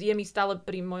je mi stále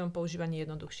pri mojom používaní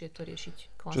jednoduchšie to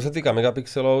riešiť. Čo sa týka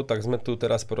megapixelov, tak sme tu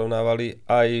teraz porovnávali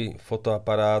aj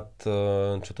fotoaparát,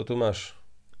 čo to tu máš?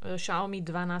 Xiaomi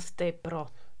 12T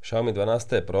Pro. Xiaomi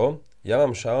 12T Pro. Ja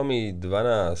mám Xiaomi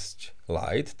 12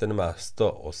 Lite, ten má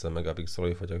 108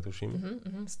 megapixelový foťák, tuším.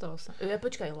 108.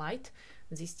 Počkaj, Lite?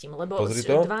 Zistím, lebo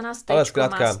 12 má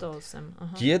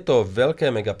 108. Tieto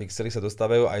veľké megapixely sa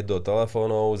dostávajú aj do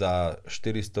telefónov za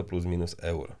 400 plus minus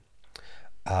eur.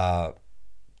 A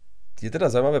je teda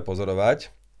zaujímavé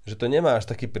pozorovať, že to nemá až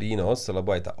taký prínos,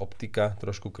 lebo aj tá optika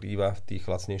trošku krýva v tých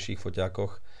lacnejších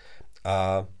foťákoch.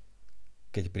 A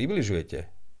keď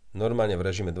približujete normálne v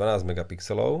režime 12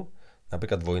 megapixelov,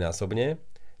 napríklad dvojnásobne,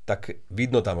 tak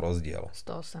vidno tam rozdiel.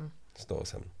 108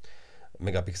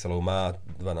 megapixelov má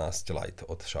 12 Lite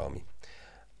od Xiaomi.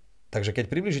 Takže keď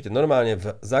približíte normálne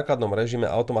v základnom režime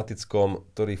automatickom,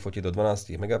 ktorý fotí do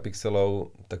 12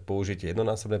 megapixelov, tak použijete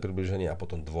jednonásobné približenie a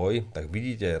potom dvoj, tak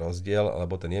vidíte rozdiel,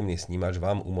 lebo ten jemný snímač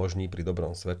vám umožní pri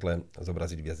dobrom svetle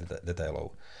zobraziť viac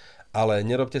detailov. Ale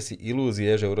nerobte si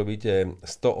ilúzie, že urobíte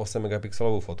 108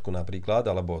 megapixelovú fotku napríklad,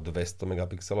 alebo 200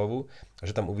 megapixelovú,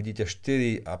 že tam uvidíte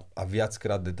 4 a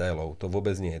viackrát detailov. To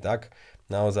vôbec nie je tak.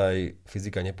 Naozaj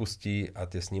fyzika nepustí a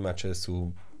tie snímače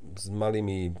sú s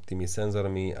malými tými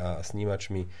senzormi a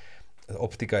snímačmi.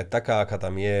 Optika je taká, aká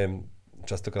tam je.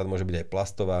 Častokrát môže byť aj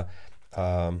plastová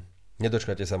a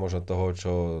nedočkáte sa možno toho,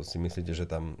 čo si myslíte, že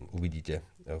tam uvidíte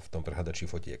v tom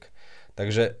prehľadači fotiek.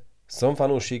 Takže som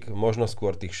fanúšik možno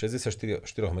skôr tých 64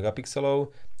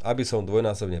 megapixelov, aby som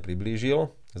dvojnásobne priblížil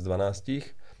z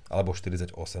 12, alebo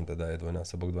 48 teda je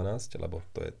dvojnásobok 12, lebo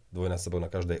to je dvojnásobok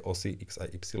na každej osi X a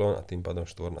Y a tým pádom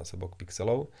štvornásobok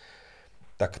pixelov.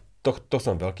 Tak to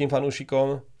som veľkým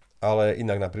fanúšikom, ale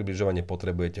inak na približovanie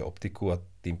potrebujete optiku a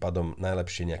tým pádom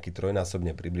najlepšie nejaký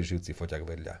trojnásobne približujúci foťák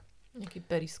vedľa. Nejaký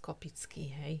periskopický,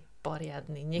 hej,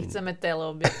 poriadny. Nechceme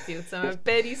teleobjektív, chceme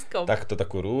periskop. Takto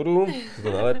takú rúru, to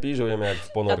nalepíš, že budeme jak v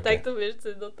ponorke. A takto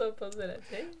budeš do toho pozerať,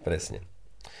 hej? Presne.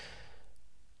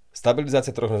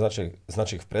 Stabilizácia troch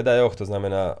značiek v predajoch, to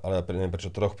znamená, ale neviem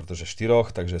prečo troch, pretože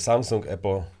 4, takže Samsung,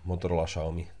 Apple, Motorola,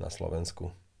 Xiaomi na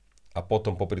Slovensku. A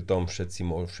potom popri tom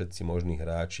všetci možní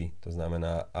hráči, to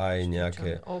znamená aj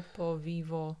nejaké... Oppo,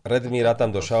 Vivo... Redmi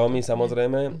rátam do Xiaomi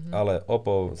samozrejme, ale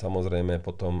Oppo samozrejme,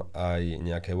 potom aj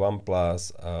nejaké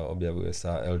OnePlus, a objavuje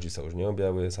sa, LG sa už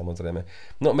neobjavuje samozrejme.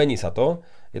 No mení sa to,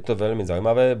 je to veľmi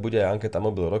zaujímavé, bude aj anketa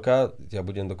mobil roka, ja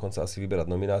budem dokonca asi vyberať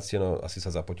nominácie, no asi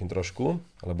sa zapotím trošku,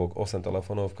 lebo 8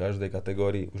 telefónov v každej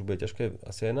kategórii už bude ťažké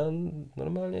asi aj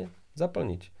normálne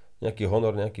zaplniť. Nejaký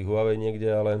Honor, nejaký Huawei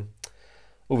niekde, ale...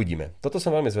 Uvidíme. Toto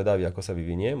som veľmi zvedavý, ako sa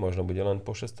vyvinie. Možno bude len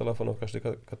po 6 telefónov v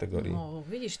každej kategórii. No,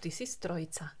 vidíš, ty si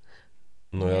strojca.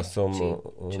 No ja som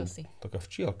čo si? taká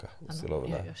včielka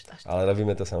usilovná. Ja, ale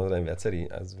robíme to samozrejme viacerí,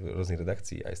 aj z rôznych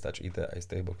redakcií, aj z Touch IT, aj z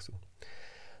Techboxu.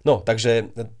 No,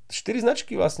 takže 4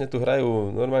 značky vlastne tu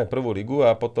hrajú normálne prvú ligu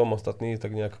a potom ostatní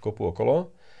tak nejak kopú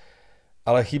okolo.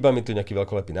 Ale chýba mi tu nejaký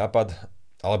veľkolepý nápad.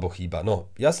 Alebo chýba. No,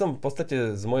 ja som v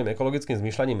podstate s môjim ekologickým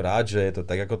zmýšľaním rád, že je to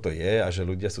tak, ako to je a že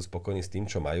ľudia sú spokojní s tým,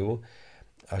 čo majú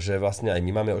a že vlastne aj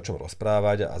my máme o čom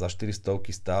rozprávať a za 400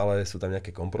 stále sú tam nejaké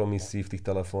kompromisy v tých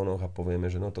telefónoch a povieme,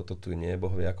 že no toto tu nie je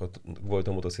bohvie, ako kvôli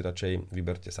tomuto si radšej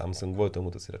vyberte Samsung, kvôli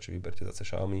tomuto si radšej vyberte zase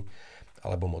Xiaomi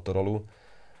alebo Motorola.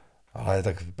 Ale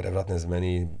tak prevratné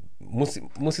zmeny,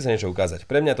 musí sa niečo ukázať.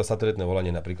 Pre mňa to satelitné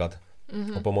volanie napríklad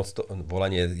o pomoc,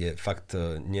 volanie je fakt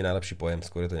nie najlepší pojem,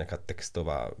 skôr je to nejaká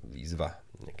textová výzva,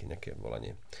 nejaké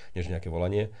volanie, než nejaké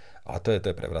volanie, ale to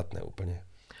je prevratné úplne.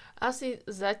 Asi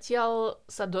zatiaľ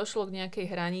sa došlo k nejakej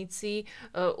hranici.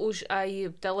 Už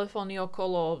aj telefóny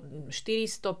okolo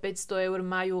 400-500 eur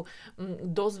majú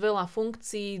dosť veľa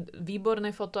funkcií,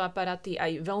 výborné fotoaparáty,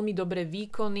 aj veľmi dobré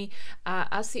výkony a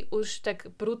asi už tak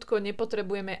prudko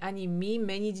nepotrebujeme ani my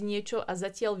meniť niečo a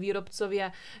zatiaľ výrobcovia,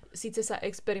 síce sa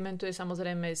experimentuje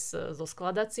samozrejme so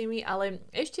skladacími, ale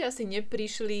ešte asi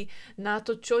neprišli na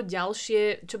to, čo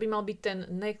ďalšie, čo by mal byť ten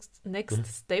next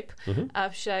step.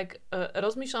 Avšak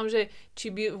rozmýšľam, že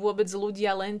či by vôbec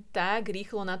ľudia len tak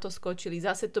rýchlo na to skočili.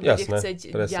 Zase to bude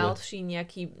chcieť ďalší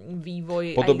nejaký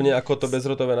vývoj. Podobne ako to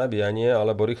bezrotové nabíjanie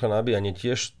alebo rýchle nabíjanie,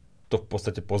 tiež to v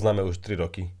podstate poznáme už 3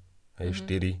 roky. Hej,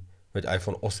 4. Veď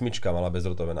iPhone 8 mala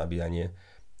bezrotové nabíjanie.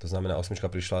 To znamená, 8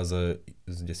 prišla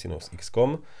s desinou s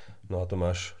X-kom. No a to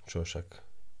máš, čo však?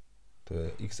 To je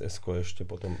XS-ko ešte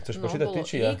potom. Chceš počítať ty,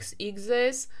 či ja? X,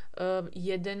 XS, 11,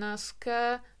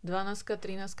 12,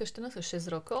 13, 14,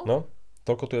 6 rokov. No,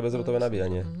 toľko tu je bezrotové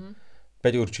nabíjanie.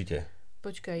 5 určite.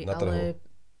 Počkaj, ale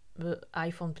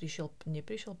iPhone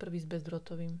neprišiel prvý s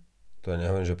bezdrôtovým? To ja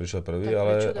nehovorím, že prišiel prvý, Tak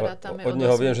ale od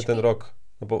neho viem, že ten rok.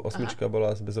 Lebo 8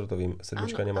 bola s bezdrôtovým, 7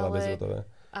 nemala bezdrôtové.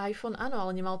 iPhone, áno,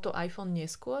 ale nemal to iPhone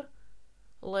neskôr?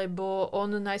 Lebo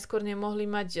on najskôr nemohli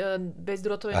mať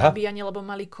bezdrôtové nabíjanie, lebo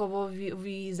mali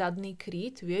kovový zadný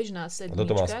kryt, vieš, na sedmičkách. A kto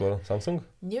to mal skôr? Samsung?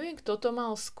 Neviem, kto to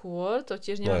mal skôr, to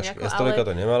tiež neviem nejako, ale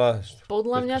to nemala.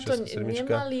 Podľa mňa to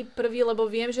nemali prvý, lebo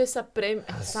viem, že sa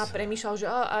premýšľal, že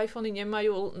iPhony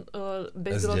nemajú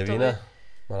bezdrôtové.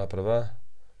 S9 mala prvá?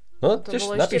 No, to tiež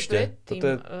bolo napíšte.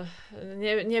 ešte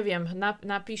neviem,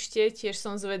 napíšte, tiež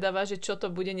som zvedavá, že čo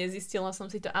to bude, nezistila som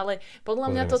si to, ale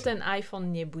podľa mňa to ten iPhone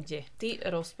nebude. Ty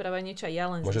rozprávaj niečo a ja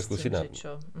len zistím, že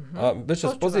čo. A vieš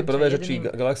čo, pozri prvé, že či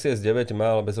Galaxy S9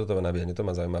 má bezdrôtové nabíjanie, to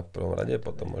ma zaujíma v prvom rade,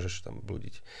 potom môžeš tam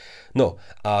blúdiť. No,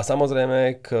 a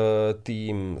samozrejme k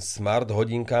tým smart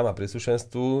hodinkám a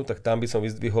príslušenstvu, tak tam by som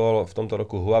vyzdvihol v tomto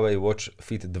roku Huawei Watch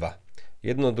Fit 2.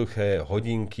 Jednoduché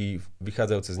hodinky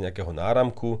vychádzajúce z nejakého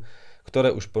náramku, ktoré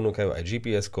už ponúkajú aj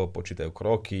GPS-ko, počítajú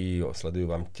kroky, sledujú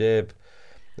vám tep.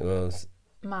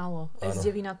 Málo.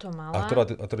 S9 to mala. A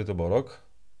ktorý to bol rok?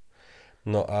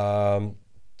 No a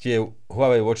tie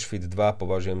Huawei Watch Fit 2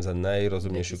 považujem za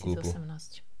najrozumnejšiu kúpu.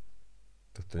 2018.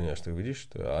 To nie až tak vidíš?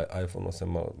 To je iPhone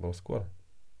 8 bol skôr.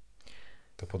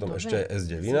 To potom Dobre. ešte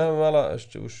S9 mala,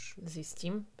 ešte už...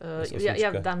 Zistím.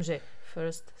 Ja dám, že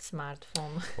first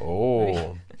smartphone.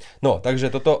 No,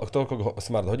 takže toľko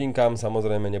smart hodinkám.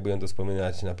 Samozrejme, nebudem tu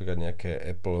spomínať napríklad nejaké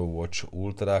Apple Watch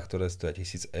Ultra, ktoré stoja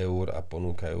 1000 eur a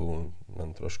ponúkajú len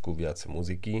trošku viac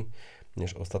muziky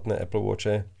než ostatné Apple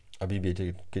Watche. A vy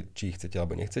viete, či ich chcete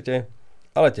alebo nechcete.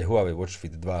 Ale tie Huawei Watch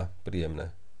Fit 2,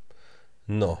 príjemné.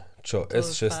 No, čo, to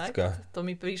S6. To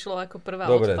mi prišlo ako prvá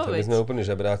Dobre, odpoveď. Dobre, my sme úplne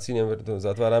žebráci,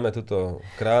 zatvárame túto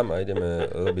krám a ideme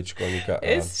robiť školníka a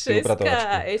S6 upratovačku.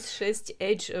 a S6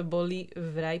 Edge boli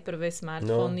vraj prvé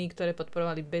smartfóny, ktoré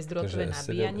podporovali bezdrôtové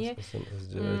nabíjanie. S8,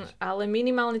 S9. Ale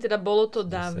minimálne teda bolo to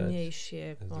S10, dávnejšie.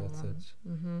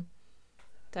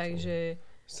 Takže...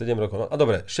 7 rokov. No a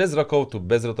dobre, 6 rokov tu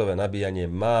bezdrôtové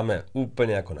nabíjanie máme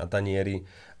úplne ako na tanieri.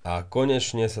 A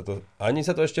konečne ani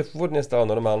sa to ešte furt nestalo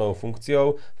normálnou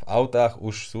funkciou. V autách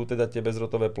už sú teda tie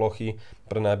bezdrôtové plochy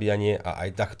pre nabíjanie a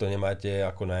aj takto nemáte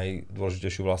ako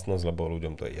najdôležitejšiu vlastnosť, lebo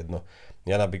ľuďom to je jedno.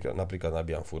 Ja napríklad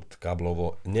nabíjam furt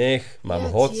káblovo.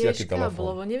 Mám hociaký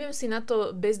telefón. Neviem si na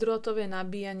to bezdrôtové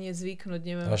nabíjanie zvyknúť,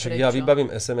 neviem prečo. Ja vybavím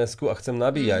SMS-ku a chcem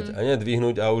nabíjať a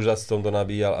nedvihnúť a už zase som to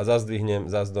nabíjal a zase dvihnem,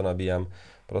 zase to nabíjam.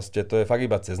 Proste to je fakt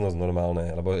iba cez noc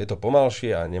normálne, lebo je to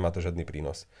pomalšie a nemá to žiadny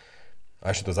prínos.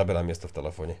 A ešte to zaberá miesto v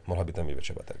telefóne. Mohla by tam byť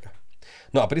väčšia baterka.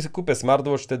 No a pri kúpe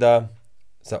smartwatch teda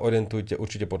sa orientujte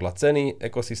určite podľa ceny,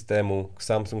 ekosystému, k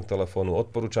Samsung telefónu.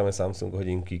 Odporúčame Samsung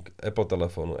hodinky, k Apple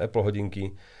telefónu, Apple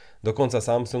hodinky. Dokonca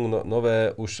Samsung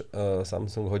nové už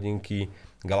Samsung hodinky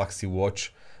Galaxy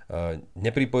Watch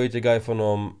nepripojíte k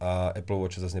iPhoneom a Apple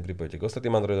Watch zase nepripojíte k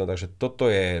ostatným Androidom. Takže toto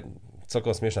je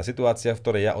celkom smiešná situácia, v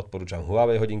ktorej ja odporúčam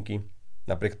Huawei hodinky.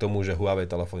 Napriek tomu, že Huawei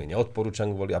telefóny neodporúčam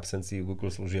kvôli absencii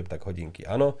Google služieb, tak hodinky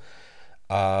áno.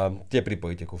 A tie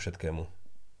pripojíte ku všetkému.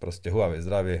 Proste Huawei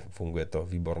zdravie, funguje to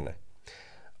výborné.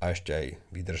 A ešte aj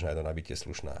výdržná je to nabitie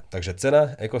slušná. Takže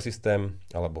cena, ekosystém,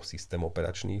 alebo systém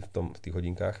operačný v tých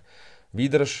hodinkách.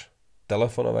 Výdrž,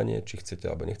 telefonovanie, či chcete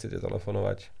alebo nechcete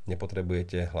telefonovať.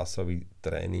 Nepotrebujete hlasový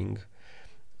tréning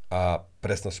a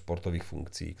presnosť športových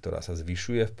funkcií, ktorá sa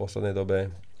zvyšuje v poslednej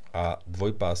dobe. A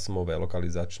dvojpásmové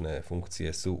lokalizačné funkcie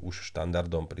sú už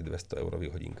štandardom pri 200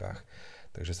 eurových hodinkách.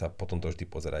 Takže sa potom to vždy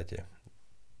pozerajte.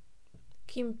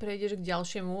 Kým prejdeš k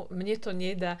ďalšiemu, mne to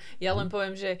nedá. Ja len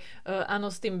poviem, že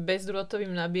áno, s tým bezdrôtovým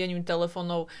nabíjaním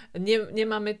telefónov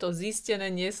nemáme to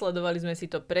zistené, nesledovali sme si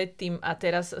to predtým a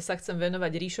teraz sa chcem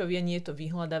venovať Ríšovi a nie to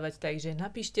vyhľadávať, takže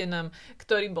napíšte nám,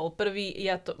 ktorý bol prvý,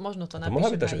 ja to, možno to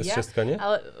napíšem aj ja. S6, nie?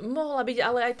 Ale mohla byť,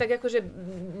 ale aj tak akože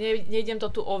nejdem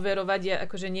to tu overovať, ja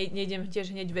akože nejdem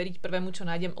tiež hneď veriť prvému, čo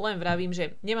nájdem, len vravím,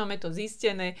 že nemáme to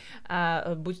zistené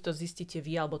a buď to zistíte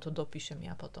vy, alebo to dopíšem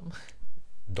ja potom.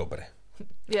 Dobre.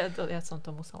 Ja som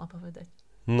to musela povedať.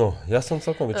 No, ja som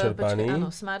celkom vyčerpaný. Áno,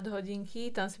 smart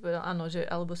hodinky, tam si povedal, áno, že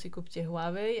alebo si kúpte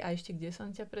Huawei a ešte kde som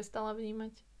ťa prestala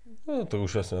vnímať? No, to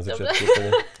už asi na začiatku.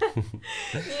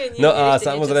 nie, no a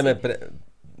samozrejme,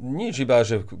 nič iba,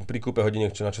 že pri kúpe hodiniek,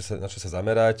 na čo sa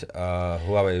zamerať a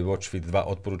Huawei Watch Fit 2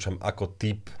 odporúčam ako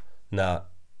tip na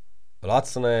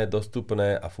lacné,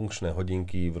 dostupné a funkčné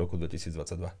hodinky v roku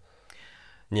 2022.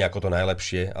 Nie ako to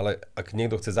najlepšie, ale ak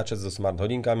niekto chce začať so smart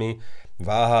hodinkami,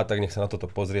 váha, tak nech sa na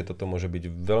toto pozrie, toto môže byť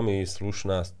veľmi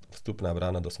slušná vstupná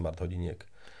brána do smart hodiniek.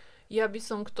 Ja by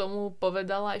som k tomu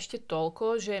povedala ešte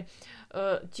toľko, že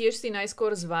tiež si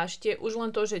najskôr zvážte už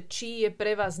len to, že či je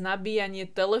pre vás nabíjanie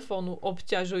telefónu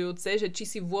obťažujúce, že či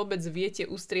si vôbec viete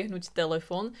ustriehnúť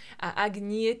telefón a ak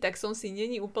nie, tak som si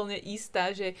není úplne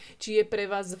istá, že či je pre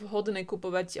vás vhodné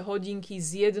kupovať hodinky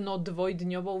s 1-2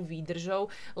 dňovou výdržou,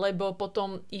 lebo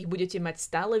potom ich budete mať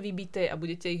stále vybité a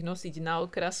budete ich nosiť na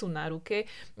okrasu na ruke.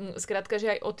 Skrátka,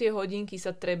 že aj o tie hodinky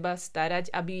sa treba starať,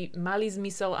 aby mali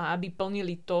zmysel a aby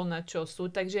plnili to, na čo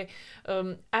sú. Takže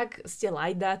ak ste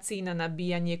lajdáci na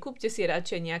nabíjanie, kúpte si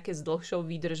radšej nejaké s dlhšou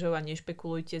výdržou a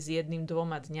nešpekulujte s 1-2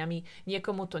 dňami.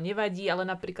 Niekomu to nevadí, ale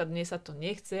napríklad mne sa to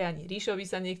nechce, ani Ríšovi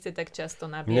sa nechce tak často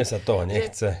nabíjať. Mne sa toho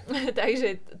nechce.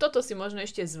 Takže toto si možno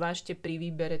ešte zvážte pri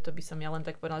výbere, to by som ja len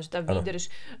tak povedala, že tá výdrž,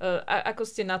 ako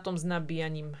ste na tom s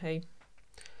nabíjaním, hej?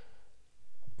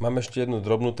 Mám ešte jednu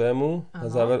drobnú tému na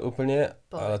záver úplne,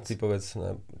 ale ty povedz,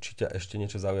 či ťa ešte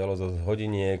niečo zaujalo zo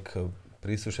hodiniek,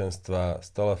 príslušenstva, z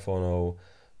telefónov,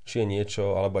 či je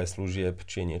niečo, alebo aj služieb,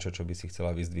 či je niečo, čo by si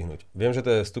chcela vyzdvihnúť. Viem, že to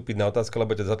je stupidná otázka,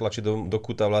 lebo ťa zatlačí do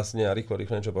kúta vlastne a rýchlo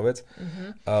niečo povedz,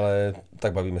 ale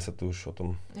tak bavíme sa tu už o tom.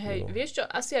 Hej, vieš čo,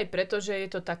 asi aj preto, že je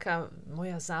to taká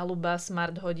moja záľuba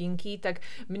smart hodinky, tak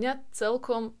mňa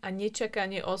celkom a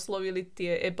nečakane oslovili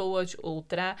tie Apple Watch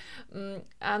Ultra.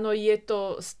 Áno, je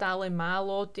to stále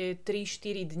málo, tie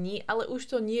 3-4 dní, ale už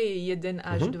to nie je 1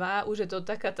 až 2, už je to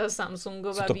taká tá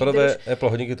Samsungová výdrž. Sú to prvé Apple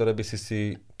hodinky, ktoré by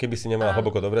si keby si nemala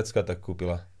hlboko do vrecka, tak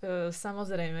kúpila.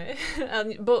 Samozrejme.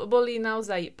 Boli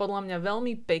naozaj podľa mňa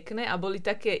veľmi pekné a boli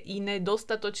také iné,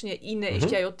 dostatočne iné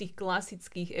ešte aj od tých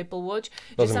klasických Apple Watch,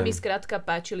 že sa mi skrátka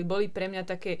páčili. Boli pre mňa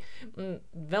také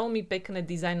veľmi pekné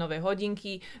dizajnové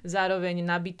hodinky, zároveň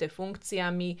nabité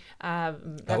funkciami. A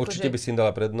určite by si im dala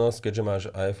prednosť, keďže máš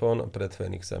iPhone pred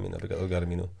Fenixami, napríklad od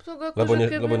Garminu. Tak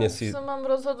akože sa mám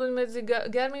rozhodnúť medzi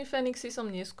Garmin Fenixy som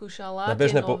neskúšala.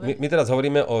 My teraz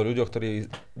hovoríme o ľuďoch, ktorí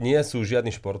nie sú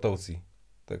žiadni športovci.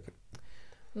 Tak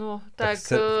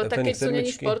keď sú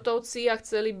není športovci a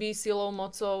chceli by silou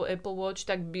mocou Apple Watch,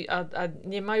 tak by a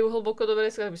nemajú hlboko do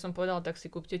vrecka, tak by som povedala, tak si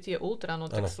kúpte tie Ultra,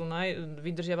 tak sú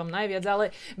vydržia vám najviac,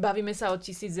 ale bavíme sa o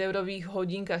 1000-eurových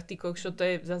hodinkách, ty kokšo, to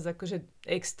je zase akože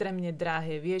extrémne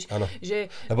drahé, vieš.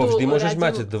 Lebo vždy môžeš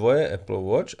mať dvoje Apple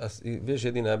Watch a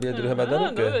vieš, jedný nabíjať, druhé mať na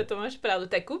ruke. Dobre, to máš pravdu.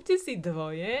 Tak kúpte si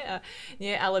dvoje,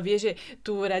 ale vieš, že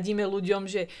tu radíme ľuďom,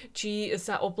 že či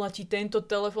sa oplatí tento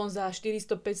telefón za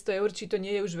 400-500 eur, či to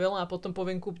nie je už veľa a potom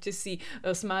poviem, kúpte si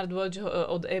smartwatch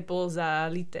od Apple za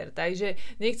liter.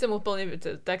 Takže nechcem úplne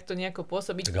takto nejako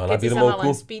pôsobiť.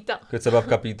 Keď sa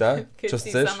babka pýta, čo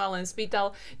chceš? Keď si sa ma len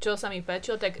spýtal, čo sa mi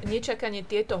páčilo, tak nečakane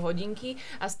tieto hodinky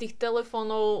a z tých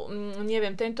telefónov,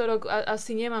 neviem, tento rok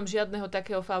asi nemám žiadneho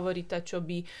takého favorita, čo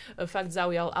by fakt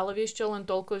zaujal. Ale vieš čo, len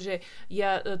toľko, že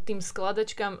ja tým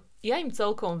skladačkám ja im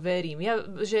celkom verím,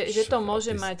 že to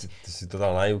môže mať... Ty si to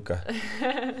dal na Júka.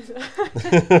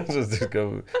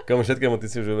 Komu všetkému ty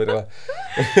si už uverila.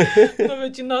 No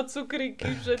veď na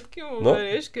cukríky všetkému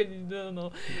verieš, keď...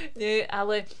 Nie,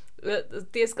 ale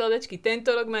tie skladačky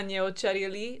tento rok ma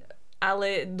neočarili,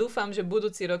 ale dúfam, že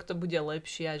budúci rok to bude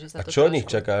lepšie. A čo od nich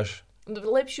čakáš?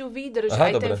 Lepšiu výdrž,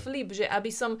 aj dobre. Ten flip, že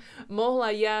aby som mohla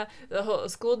ja ho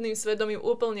s kľudným svedomím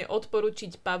úplne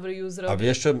odporučiť power userovi. A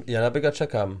vieš čo, ja napríklad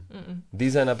čakám.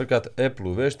 Dizajn napríklad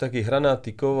Apple, vieš, taký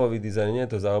hranatý kovový dizajn, nie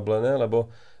je to zaoblené, lebo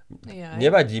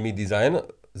nevadí mi dizajn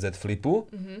Z Flipu,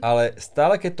 ale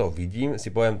stále keď to vidím,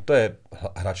 si poviem, to je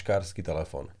hračkársky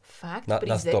telefón. Fakt? Pri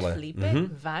Z Flipe?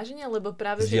 Vážne? Lebo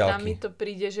práve, že tam mi to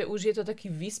príde, že už je to taký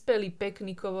vyspelý,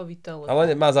 pekný kovový telefón.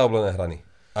 Ale má zaoblené hrany.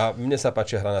 A mne sa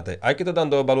páči hranaté. Aj keď to dám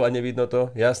do obalu a nevidno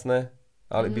to, jasné,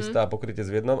 ale by stá pokrytie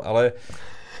s Viednom, ale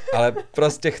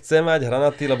proste chcem mať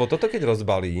hranatý, lebo toto keď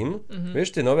rozbalím,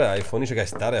 vieš, tie nové iPhony, však aj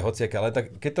staré, hociaké, ale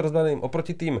tak, keď to rozbalím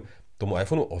oproti tomu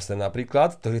iPhoneu 8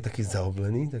 napríklad, ktorý je taký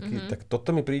zaoblený, tak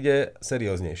toto mi príde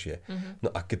serióznejšie.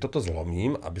 No a keď toto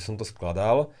zlomím, aby som to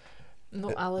skladal,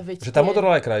 ale veď že tá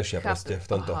Motorola je krajšia proste v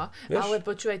tomto. Ale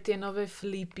počúvaj, tie nové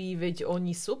flipy, veď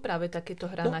oni sú práve takéto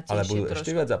hranatejšie ale budú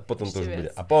ešte viac a potom to už bude.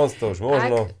 A potom to už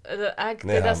možno Ak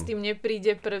teda s tým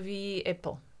nepríde prvý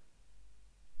Apple.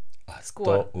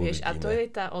 Skôr, vieš, a to je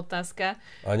tá otázka.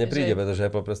 A nepríde, pretože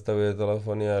Apple predstavuje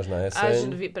telefóny až na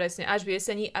jeseň. Presne, až v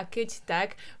jeseni. A keď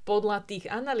tak, podľa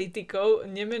tých analytikov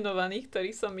nemenovaných,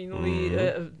 ktorých som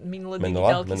minulé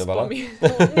digitálky spomínala,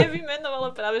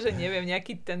 nevymenovala práve, že neviem,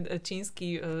 nejaký ten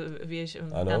čínsky,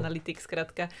 analytik,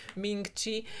 skratka, Ming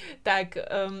Chi, tak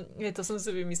to som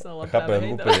si vymyslela.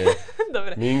 Chápem, úplne.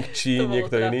 Dobre. Ming Chi,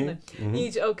 niekto iný.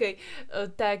 Nič, OK.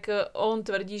 Tak on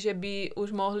tvrdí, že by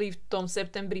už mohli v tom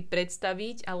septembri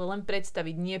predstaviť, ale len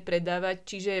predstaviť, nie predávať.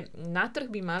 Čiže na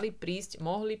trh by mohli prísť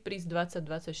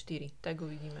 2024. Tak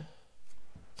uvidíme.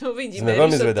 Uvidíme,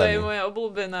 veľmi Ríšo, to zvedaví. je moja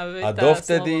obľúbená veta. A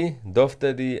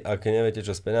dovtedy, ak neviete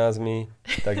čo s peňazmi,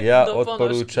 tak ja Do ponožky.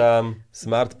 odporúčam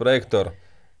Smart Projektor,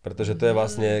 pretože to je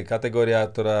vlastne kategória,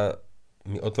 ktorá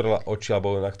mi otvorila oči,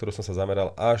 alebo na ktorú som sa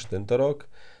zameral až tento rok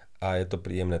a je to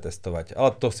príjemné testovať.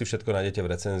 Ale to si všetko nájdete v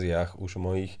recenziách už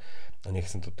mojich a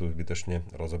nechcem to tu zbytočne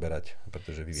rozoberať,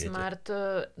 pretože vy viete. Smart,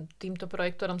 týmto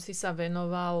projektorom si sa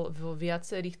venoval vo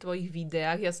viacerých tvojich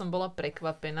videách. Ja som bola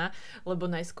prekvapená, lebo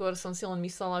najskôr som si len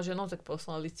myslela, že no tak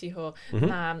poslali ti ho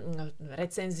na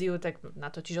recenziu, tak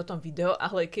natočíš o tom video,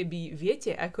 ale keby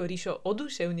viete, ako Ríšo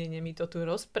oduševnene mi to tu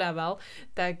rozprával,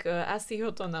 tak asi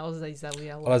ho to naozaj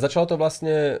zaujalo. Ale začalo to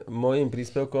vlastne môjim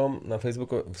príspevkom na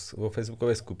vo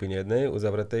facebookovej skupine jednej,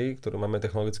 uzavretej, ktorú máme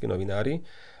technologickí novinári.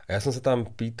 A ja som sa tam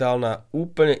pýtal na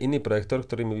úplne iný projektor,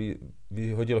 ktorý mi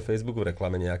vyhodil Facebook v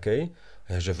reklame nejakej,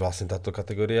 že vlastne táto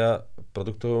kategória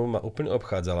produktov ma úplne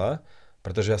obchádzala,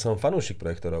 pretože ja som fanúšik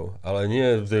projektorov, ale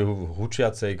nie v tej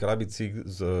hučiacej krabici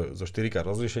so 4K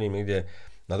rozlišením niekde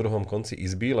na druhom konci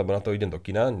izby, lebo na to idem do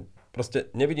kina. Proste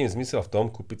nevidím zmysel v tom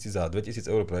kúpiť si za 2000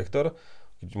 eur projektor,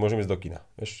 keď môžem ísť do kina.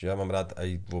 Vieš, ja mám rád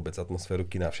aj vôbec atmosféru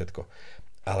kina a všetko.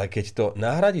 Ale keď to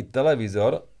nahradí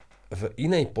televízor v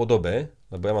inej podobe,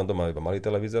 lebo ja mám doma iba malý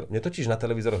televízor, mne totiž na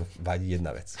televízoroch vadí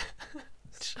jedna vec.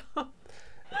 Čo?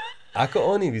 Ako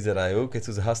oni vyzerajú, keď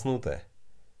sú zhasnuté.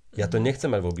 Ja to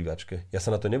nechcem mať v obývačke. Ja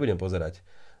sa na to nebudem pozerať.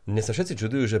 Mne sa všetci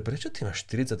čudujú, že prečo ty máš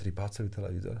 43-palcový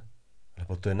televízor?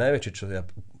 Lebo to je najväčšie, čo ja...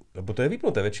 Lebo to je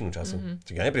vypnuté väčšinu času.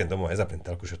 Čiže ja neprídem domov a nezapnem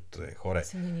telku, že to je chore.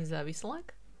 Si není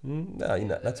závislák?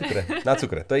 Na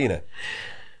cukre, to je iné.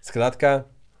 Skrátka,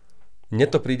 mne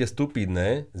to príde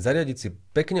stupidné, zariadiť si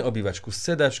pekne obývačku,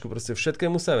 sedačku, proste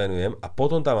všetkému sa venujem a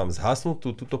potom tam mám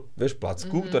zhasnutú túto, vieš,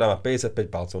 placku, ktorá má 55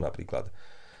 palcov napríklad.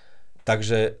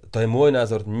 Takže to je môj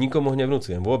názor, nikomu ho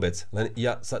nevnúcujem vôbec, len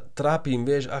ja sa trápim,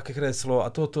 vieš, aké kreslo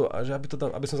a toto, a že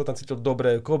aby som sa tam cítil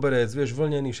dobre, koberec, vieš,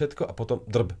 vlnený, všetko a potom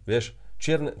drb, vieš,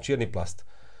 čierny plast.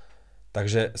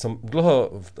 Takže som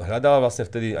dlho hľadal, vlastne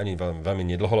vtedy ani veľmi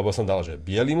nedlho, lebo som dal, že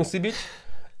biely musí byť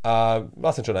a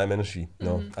vlastne čo najmenší,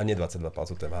 no, a nie 22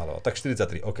 palcov, to je málo. Tak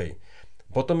 43, OK.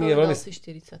 Potom mi je veľmi... si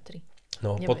 43.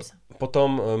 No,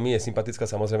 potom mi je sympatická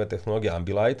samozrejme technológia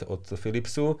Ambilight od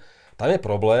Philipsu. Tam je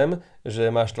problém, že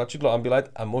máš tlačidlo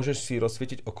Ambilight a môžeš si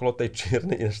rozsvietiť okolo tej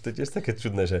čiernej, to je tiež také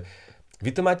čudné, že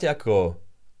vy to máte ako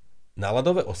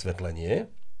náladové osvetlenie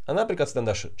a napríklad si tam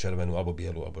dáš červenú alebo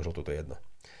bielu alebo žltú, to je jedno.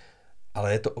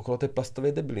 Ale je to okolo tej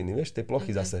plastovej debiliny, vieš, tej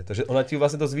plochy zase. Takže ona ti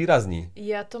vlastne dosť výrazní.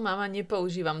 Ja to mám a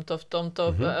nepoužívam to v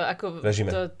tomto, ako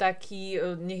taký,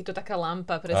 nech je to taká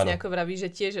lampa, presne ako vraví, že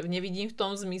tiež nevidím v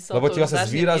tom zmysel. Lebo ti vlastne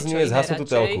zvýrazňuje zhasnutú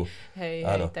telku. Hej,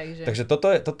 takže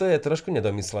toto je trošku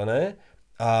nedomyslené,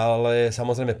 ale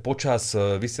samozrejme počas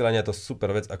vysielania to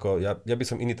super vec, ako ja by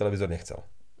som iný televízor nechcel.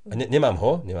 A nemám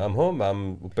ho,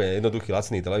 mám úplne jednoduchý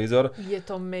lacný televízor. Je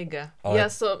to mega. Ale...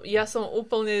 Ja som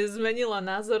úplne zmenila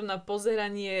názor na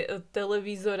pozeranie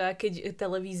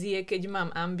televízie, keď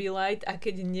mám Ambilight a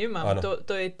keď nemám.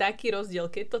 To je taký rozdiel.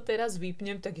 Keď to teraz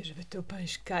vypnem, tak je, že to úplne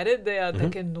škaredé a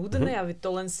také nudné a to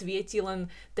len svieti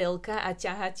len telka a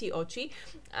ťahá ti oči.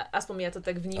 Aspoň ja to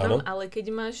tak vnímam, ale keď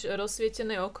máš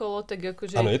rozsvietené okolo, tak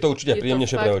akože... Áno, je to určite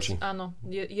príjemnejšie pre oči. Áno,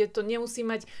 je to, nemusí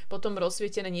mať potom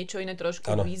rozsvietené niečo iné trošku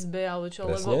v izbe, alebo čo,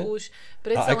 presne. Lebo už...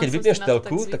 A aj keď vypneš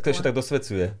telku, tak to ešte tak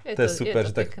dosvecuje. To je super,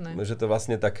 že to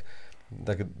vlastne tak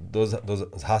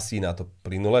zhasí na to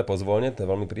plynule, pozvolne, to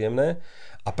je veľmi príjemné.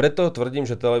 A preto tvrdím,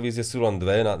 že televízie sú len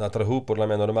dve na trhu, podľa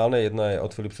mňa normálne. Jedna je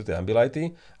od Philipsu, tie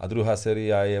Ambilighty, a druhá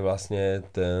séria je vlastne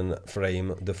ten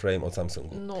The Frame od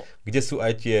Samsungu. No. Kde sú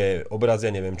aj tie obrazy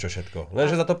a neviem čo všetko.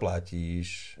 Lenže za to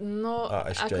platíš. No,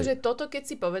 akože toto, keď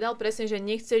si povedal presne, že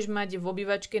nechceš mať v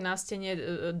obývačke na stene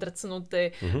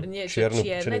drcnuté niečo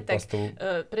čierne, tak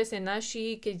presne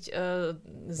naši, keď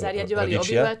zariadovali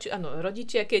obývačku, áno,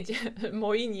 rodičia, keď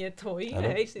moji, nie tvoji,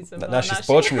 hej, naši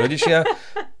spoloční rodičia,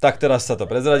 tak teraz sa to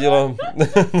prezradilo.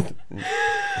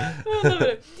 No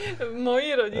dobre, moji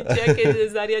rodičia, keď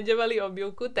zariadovali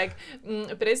obývku, tak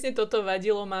presne toto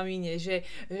vadilo mamine, že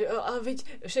a veď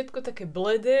všetko také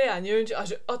bledé a neviem čo,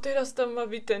 a teraz tam má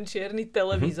byť ten čierny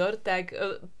televízor, tak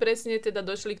presne teda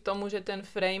došli k tomu, že ten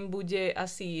frame bude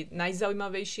asi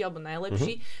najzaujímavejší alebo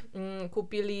najlepší.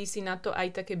 Kúpili si na to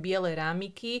aj také biele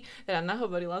rámiky, teda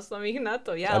nahovorila som ich na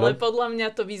to ja, ale podľa mňa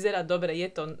to vyzerá dobre. Je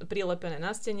to prilepené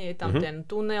na stene, je tam ten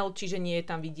tunel, čiže nie je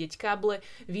tam vidieť káble.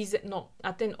 No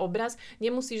a ten obraz,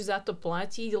 nemusíš za to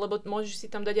platiť, lebo môžeš si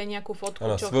tam dať aj nejakú fotku,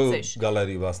 čo chceš. Svoju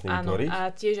galériu vlastne vytvoriť. Áno,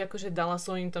 a tiež akože dala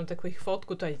som im tam takú ich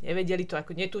fotku, to aj nevedeli, to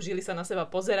ako netúžili sa na seba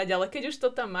pozerať, ale keď už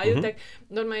to tam majú, tak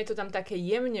normálne je to tam také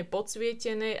jemne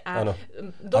podsvietené a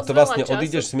a to vlastne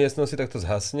odídeš z miestnosti, tak to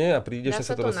zhasne a prídeš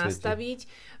sa to rozsvietiť. Nastaviť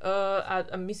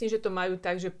a myslím, že to majú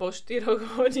tak, že po 4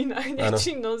 hodinách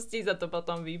nečinnosti sa to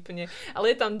potom vypne.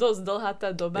 Ale je tam dosť dlhá tá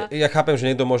doba. Ja chápem, že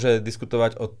niekto môže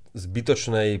diskutovať o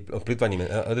zbytočnej plýtvaní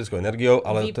elektrickou energiou,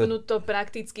 ale vypnú to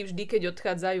prakticky vždy, keď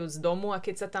odchádzajú z domu a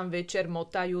keď sa tam večer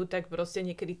motajú, tak proste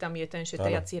niekedy tam je ten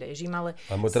šetriaci režim. Ale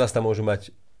teraz tam môžu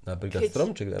mať napríklad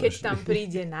stromček. Keď tam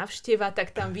príde návšteva,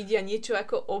 tak tam vidia niečo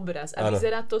ako obraz. A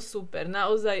vyzerá to super.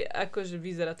 Naozaj, akože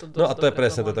vyzerá to dosť. No a to je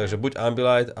presne to, takže buď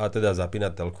Ambilight a teda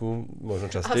zapínať telku,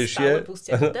 možno častejšie. A stále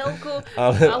pustianú telku,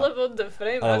 alebo The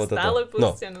Frame a stále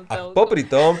pustianú telku. A popri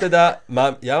tom teda,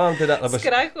 ja mám teda...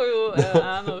 Skrachujú,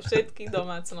 áno, všetky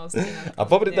domácnosti. A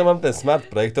popri tom mám ten smart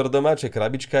projektor doma, čiže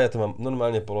krabička, ja to mám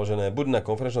normálne položené buď na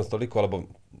konferenčnom stoliku, alebo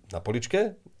na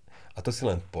poličke. A to si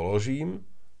len položím.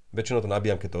 Väčšinou to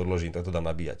nabíjam, keď to odložím, tak to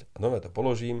dám nabíjať. A nové to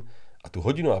položím a tú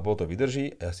hodinu a pol to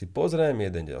vydrží a ja si pozriem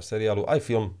jeden deň seriálu, aj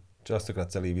film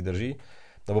častokrát celý vydrží,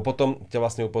 lebo potom ťa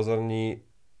vlastne upozorní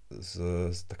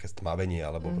také stmavenie,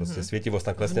 alebo proste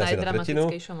svietivosť tam klesne asi na tretinu.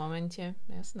 V najdramatickejšom momente,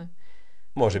 jasné.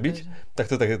 Môže byť, tak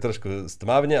to tak trošku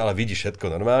stmavne, ale vidíš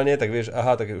všetko normálne, tak vieš,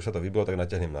 aha, tak už sa to vybolo, tak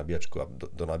natiahnem nabíjačku a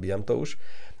donabíjam to už.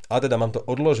 Ale teda mám to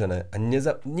odložené a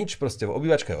nič proste,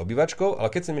 obývačka je obývačkou,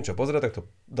 ale keď si niečo pozrieť, tak to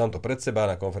dám to pred seba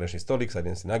na konferenčný stolík,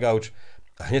 sadnem si na gauč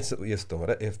a hneď je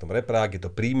v tom reprák, je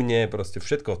to pri mne, proste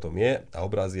všetko v tom je a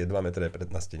obraz je 2 metre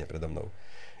na stene predo mnou.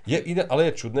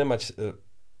 Ale je čudné mať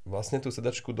vlastne tú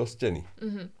sedačku do steny.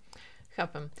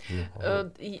 Chápem.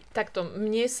 Takto,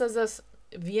 mne sa zas...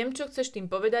 Viem, čo chceš tým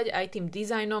povedať, aj tým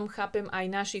dizajnom, chápem aj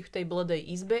našich v tej blodej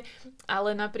izbe,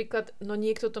 ale napríklad,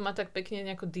 niekto to má tak pekne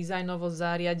nejako dizajnovo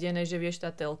zariadené, že vieš,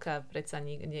 tá telka predsa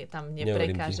nikde tam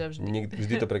neprekáža vždy.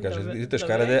 Vždy to prekáže, vždy to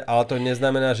škaredé, ale to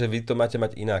neznamená, že vy to máte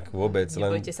mať inak vôbec.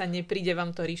 Nebojte sa, nepríde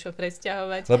vám to Ríšo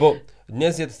presťahovať. Lebo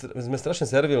dnes sme strašne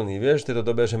servilní, vieš, v tejto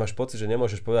dobe, že máš pocit, že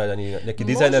nemôžeš povedať ani nejaký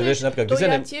dizajner, vieš, napríklad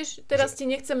dizajner. Ja tiež teraz ti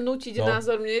nechcem nútiť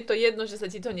názor, mne je to jedno, že sa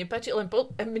ti to nepáči, len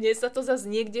mne sa to zase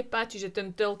niekde páči, že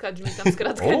ten telkač mi tam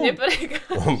skrátka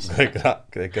neprekáže.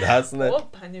 To je krásne.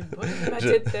 Pane Bože,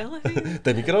 máte televízor? To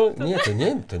je mikrovlnka?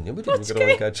 Nie, to nebude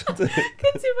mikrovlnka.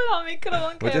 Keď si povedal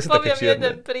mikrovlnka, ja poviem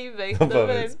jeden príbeh.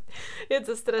 Dobre, je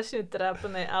to strašne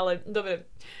trápne, ale dobre.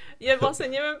 Ja vlastne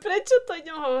neviem, prečo to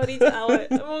idem hovoriť, ale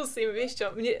musím, vieš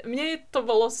čo, mne to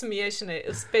bolo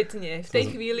smiešné spätne. V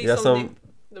tej chvíli som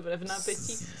dobre, v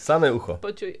napätí. Samé ucho.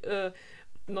 Počuj,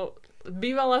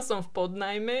 bývala som v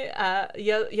podnajme a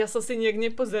ja som si nejak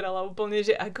nepozerala úplne,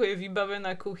 že ako je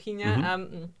vybavená kuchyňa a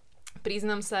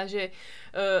priznám sa, že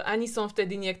ani som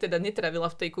vtedy nejak teda netravila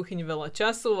v tej kuchyni veľa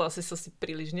času, vlastne som si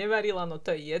príliš nevarila, no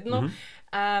to je jedno.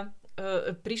 A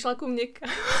prišla ku mne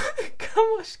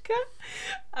kamoška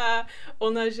a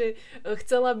ona, že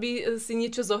chcela by si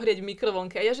niečo zohrieť v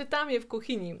mikrovlnke. A ja, že tam je v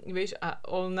kuchyni, vieš, a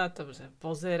ona to, že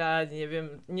pozerá,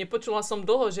 neviem, nepočula som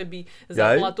dlho, že by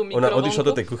zapla tú mikrovlnku. Ona odišla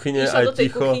do tej kuchyne aj do tej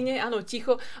ticho. Kuchyne, áno,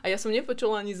 ticho. A ja som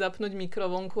nepočula ani zapnúť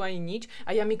mikrovlnku, ani nič.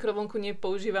 A ja mikrovlnku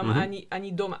nepoužívam ani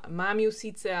doma. Mám ju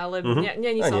síce, ale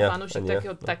nie som fanúšik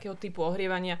takého typu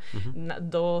ohrievania.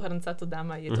 Do hrnca to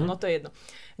dám aj je to, no to je jedno.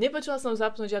 Nepočula som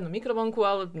zapnúť žiadnu mikrovlnku,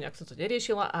 ale nejak som to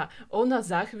neriešila a ona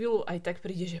za chvíľu aj tak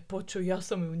príde, že počuj, ja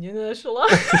som ju nenašla.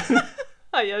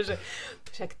 A ja, že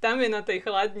však tam je na tej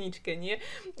chladničke, nie?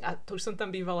 A to už som tam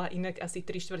bývala inak asi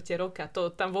 3/4 roka. To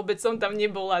tam vôbec som tam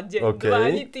nebola deň, 2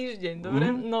 ani týždeň, dobre?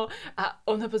 No a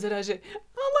ona pozerá, že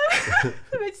ale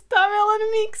veď tam je len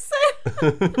mixer.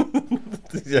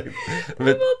 To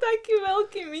bol taký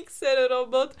veľký mixer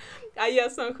robot a ja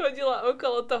som chodila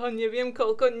okolo toho neviem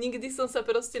koľko, nikdy som sa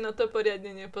proste na to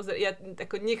poriadne nepozerala. Ja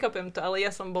tako nechápem to, ale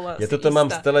ja som bola ja toto istá, mám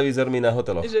s televízormi na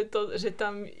hoteloch. Že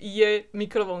tam je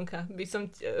mikrovlnka. By som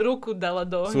ruku dala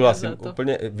do ohňa. Súhlasím,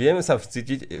 úplne. Vieme sa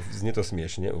vcítiť, znie to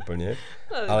smiešne úplne,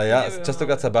 ale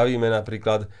častokrát sa bavíme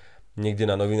napríklad niekde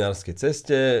na novinárskej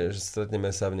ceste, že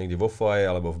stretneme sa niekde vo foaje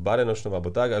alebo v bare nočnom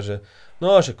alebo tak a že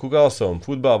že kúkal som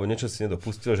futbal alebo niečo si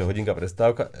nedopustil, že hodinka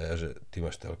prestávka a že ty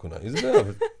máš telku na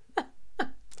izbe?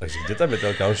 Takže kde tam je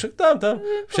telka? Však tam.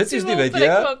 Všetci vždy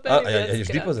vedia. A ja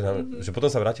vždy pozerám, že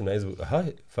potom sa vrátim na izbu. Aha,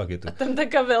 fakt je tu. A tam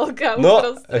taká veľká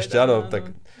uprostred. Ešte áno,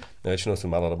 tak väčšinou sú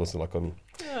malé, lebo sú lakomí.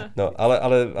 No,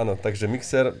 ale áno, takže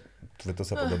mixer to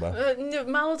sa podobá.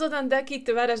 Malo to tam taký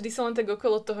tvar, až vždy som len tak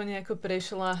okolo toho nejako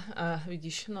prešla a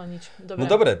vidíš, no nič. Dobre. No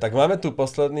dobre, tak máme tu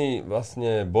posledný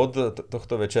vlastne bod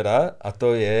tohto večera a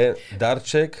to je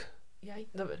darček.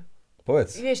 Dobre.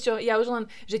 Povedz. Vieš čo, ja už len,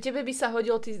 že tebe by sa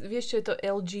hodil, ty vieš čo je to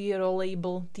LG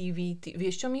Rollable TV,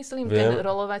 vieš čo myslím? Viem. Ten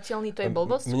rolovateľný, to je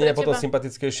blbosť Mne je pre potom teba?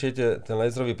 sympatickejšie ten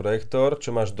laserový projektor,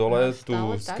 čo máš dole tú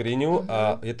stále skriňu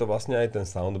a je to vlastne aj ten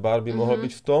soundbar by mohol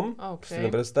byť v tom, si viem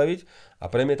predstaviť. A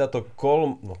pre mňa táto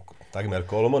takmer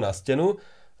kolmo na stenu,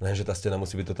 lenže tá stena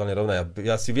musí byť totálne rovná.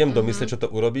 Ja si viem domyslieť, čo to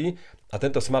urobí a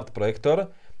tento smart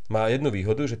projektor má jednu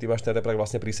výhodu, že ty máš ten reprak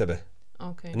vlastne pri sebe.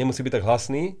 Okay. Nemusí byť tak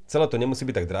hlasný, celé to nemusí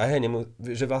byť tak drahé,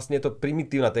 že vlastne je to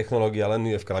primitívna technológia, len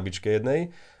je v krabičke jednej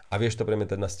a vieš to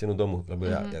premietať na stenu domu. Lebo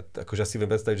ja akože si viem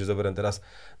predstaviť, že zoberiem teraz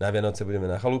na Vianoce, budeme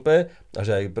na chalupe a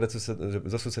že aj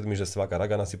so susedmi, že sváka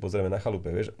ragana si pozrieme na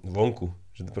chalupe, vieš, vonku.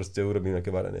 Že proste urobím nejaké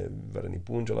varený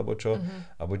punč alebo čo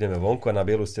a budeme vonku a na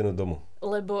bielu stenu domu.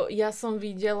 Lebo ja som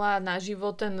videla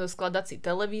naživo ten skladací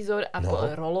televízor a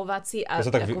rolovací a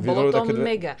to ako bolo to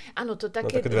mega. Áno, to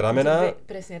také... také dve ramená.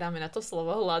 Presne ramena, to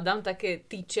slovo hľadám, také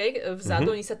tyček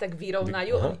vzadu, oni sa tak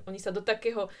vyrovnajú, oni sa do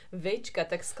takého Včka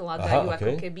tak skladajú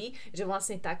ako keby, že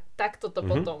vlastne takto to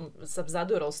potom sa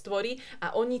vzadu roztvorí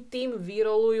a oni tým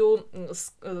vyrolujú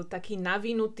taký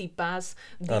navinutý pás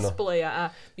displeja a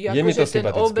akože ten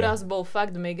obraz bol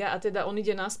fakt mega a teda on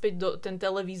ide naspäť ten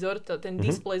televízor, ten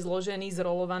displej zložený,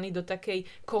 zrolovaný do takej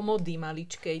komody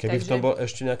maličkej. Keby v tom bol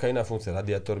ešte nejaká iná funkcia,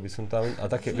 radiátor by som tam,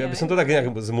 ja by som to tak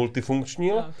nejak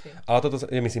zmultifunkčnil, ale toto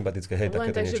je mi sympatické, hej,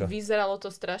 takéto niečo. Takže vyzeralo to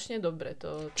strašne dobre.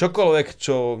 Čokoľvek,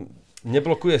 čo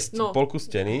neblokuje polku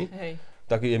steny,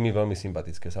 tak je mi veľmi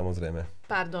sympatické, samozrejme.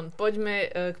 Pardon, poďme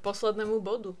k poslednému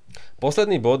bodu.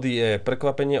 Posledný bod je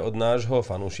prekvapenie od nášho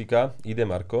fanúšika, ID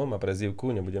Marko, má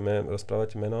prezývku, nebudeme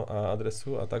rozprávať meno a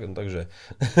adresu a tak, takže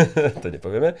to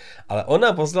nepovieme. Ale on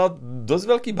nám poslal dosť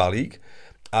veľký balík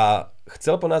a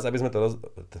chcel po nás, aby sme to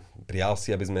prijal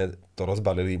si, aby sme to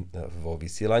rozbalili vo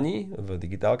vysielaní, v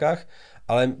digitálkach,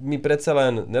 ale my predsa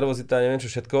len nervozita, neviem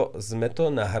čo všetko, sme to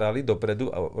nahrali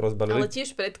dopredu a rozbalili. Ale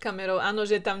tiež pred kamerou, áno,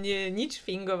 že tam nie je nič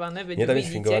fingované, veď nie tam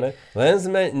nič fingované, len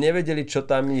sme nevedeli, čo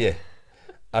tam je.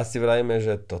 A si vrajme,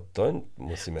 že toto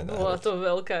musíme nahrať. Bola to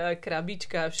veľká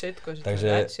krabička a všetko. Že takže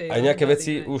aj nejaké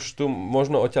veci už tu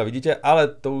možno odtiaľ vidíte, ale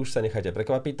to už sa nechajte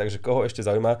prekvapiť, takže koho ešte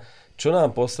zaujíma, čo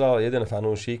nám poslal jeden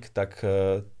fanúšik, tak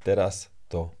teraz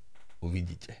to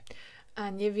uvidíte. A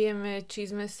nevieme,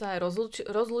 či sme sa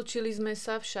rozlúčili sme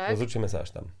sa však. Rozlúčime sa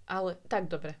až tam. Ale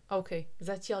tak dobre, OK.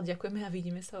 Zatiaľ ďakujeme a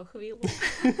vidíme sa o chvíľu.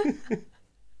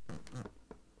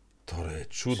 To je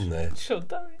čudné. Čo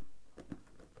tam je?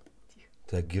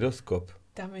 To je gyroskop.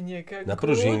 Tam je nejaká na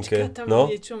pružínke. Tam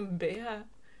v niečom beha.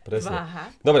 Presne. Váha.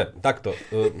 Dobre, takto.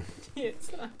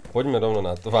 Poďme rovno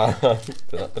na to. Váha.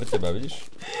 Teda pre teba, vidíš?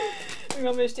 My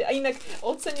máme ešte, a inak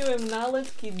oceňujem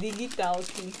nálepky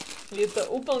digitálky. Je to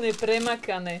úplne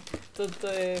premakané. Toto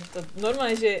je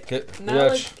normálne, že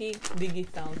nálepky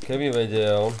digitálky. Keby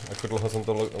vedel, ako dlho som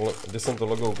to, kde som to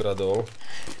logo ukradol.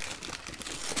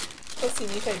 To si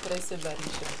nechaj pre seba,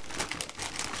 Ríša.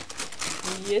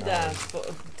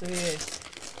 To je...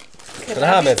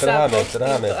 Trháme.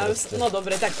 No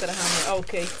dobre, tak trháme.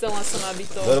 OK, chcela som, aby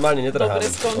to normálne netrhám, dobre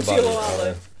skončilo,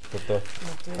 ale... Toto.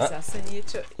 No tu je zase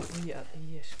niečo...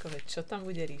 Ježkové, čo tam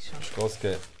bude, Ríšo?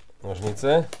 Školské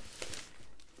nožnice.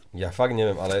 Ja fakt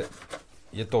neviem, ale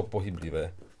je to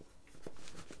pohyblivé.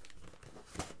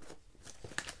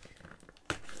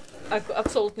 Ako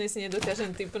absolútne si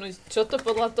nedokážem tipnúť, čo to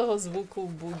podľa toho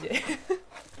zvuku bude.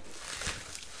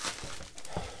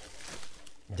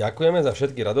 Ďakujeme za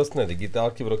všetky radostné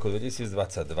digitálky v roku 2022.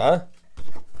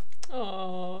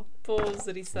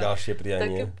 Pozri sa. Ďalšie prianie.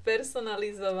 Také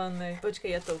personalizované. Počkaj,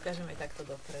 ja to ukážem aj takto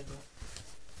dopredu.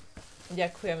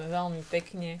 Ďakujeme veľmi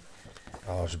pekne.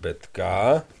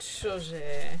 Alžbetka.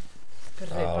 Čože?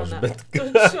 Alžbetka. To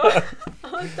čo?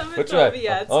 Ale tam je to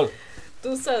viac.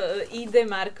 Tu sa ID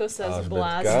Marko sa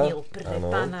zbláznil. Pre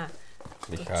pana.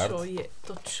 Richard.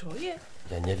 To čo je?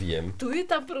 Ja neviem. Tu je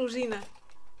tá pružina.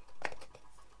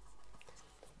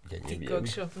 Ja neviem. Ty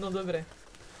kokšo, no dobre.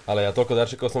 Ale ja toľko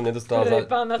darčekov som nedostal za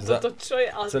čo je,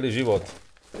 ale... celý život.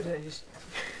 Prež.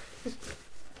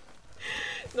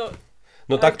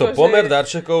 No takto, pomer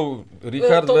darčekov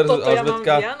Richard versus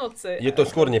Alžbetka. Ja mám Vianoce. Je to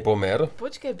skôr nepomer.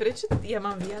 Počkaj, prečo ja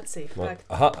mám viacej? Fakt.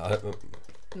 Aha, ale...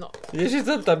 Ježiš,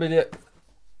 tam je...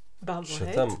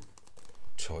 Bubblehead?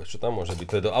 Čo tam môže byť?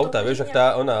 To je do auta, vieš, ak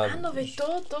tá ona... Áno, veď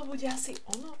to bude asi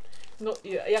ono. No,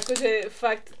 akože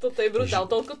fakt, toto je brutál,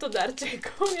 toľko to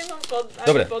darčekov nemám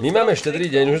Dobre, my máme štedrý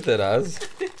deň už teraz.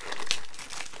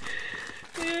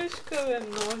 Ježkové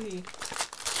nohy.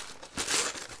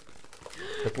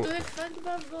 To je fakt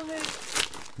bubblehead.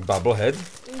 Bubblehead?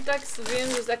 Tak viem,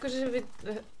 že akože by...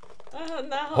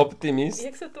 Optimist?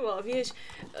 Jak sa to volá, vieš?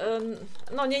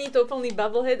 No, není to úplný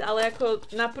bubblehead, ale ako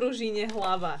na pružine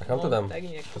hlava. A kam to dám? Tak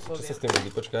nejak to Čo poviem. sa s tým robí?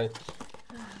 Počkaj.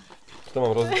 To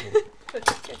mám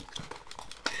Počkaj.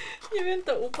 Neviem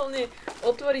to úplne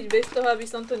otvoriť bez toho, aby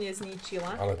som to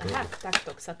nezničila. Ale to... Aha,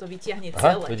 takto sa to vyťahne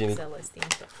vidím. celé s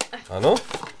týmto. Áno?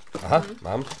 Aha,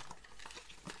 mám.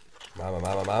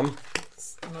 Mám.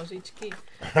 Nožičky.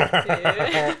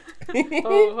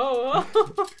 Ho.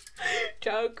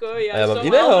 Čauko, ja som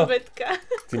Alžbetka.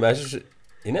 Ty máš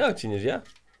iného či než ja?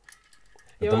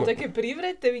 Ja mám také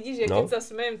privreté, vidíš, keď sa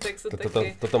smejem, tak sú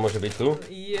také... Toto môže byť tu?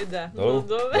 Jeda.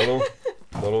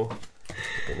 Dolu.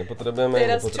 To nepotrebujeme.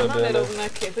 Teraz čo máme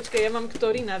rovnaké? Počkaj, ja mám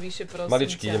ktorý navyše, prosím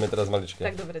maličky, ťa. ideme teraz maličké.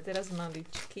 Tak dobre, teraz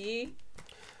maličky.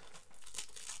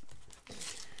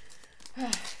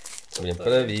 Budem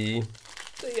prvý.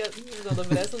 No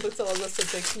dobre, ja som to chcela zase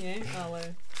pekne,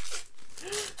 ale...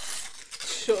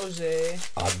 Čože?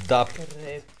 Adapt.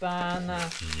 Pre pána.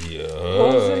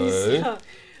 Pozri sa.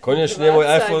 Konečne môj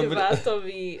iPhone... 20W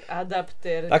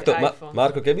adapter takto, k iPhone.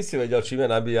 Marko, keby si vedel, čím ja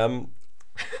nabíjam...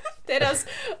 Teraz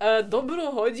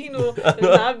dobrú hodinu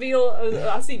nabil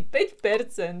asi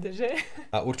 5%, že?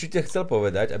 A určite chcel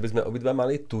povedať, aby sme obidva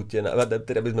mali tu tie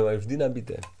adaptery, aby sme mali vždy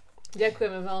nabité.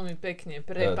 Ďakujeme veľmi pekne.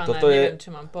 Pre pána neviem,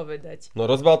 čo mám povedať. No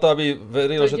rozbal to, aby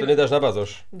verilo, že to nedáš na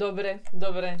bazoš. Dobre.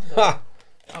 Ha!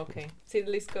 OK.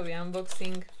 Sídliskový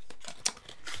unboxing.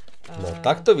 No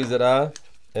takto vyzerá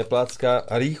Appleácka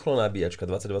rýchlo nabíjačka.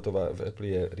 20W v Apple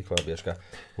je rýchla nabíjačka.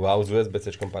 Wow, s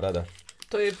USB-C-čkom paráda.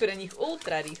 To je pre nich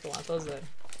ultra rýchla, pozor.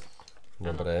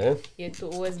 Dobre. Ano. Je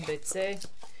tu USB-C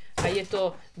a je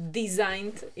to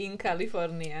designed in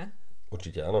California.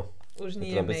 Určite áno. Už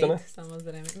nie je made,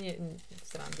 samozrejme. Nie,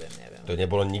 srandujem, neviem. To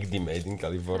nebolo nikdy made in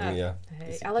California.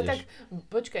 Hej, ale tak,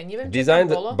 počkaj, neviem, čo designed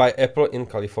tam bolo. by Apple in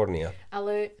California.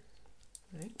 Ale...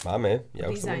 Máme, ja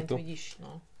už som designed, tu. vidíš,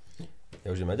 no.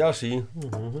 Ja už idem na ďalší.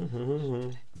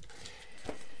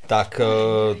 Tak,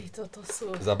 toto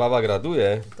sú... zabava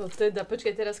graduje. To teda,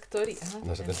 počkaj, teraz ktorý? Aha,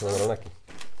 no, že ten som rovnaký.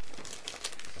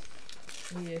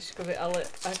 Ježkové, ale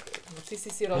ty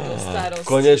si robil starosti.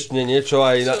 Konečne niečo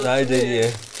aj na jedenie.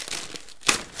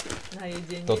 Na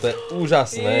jedenie. Toto je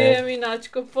úžasné.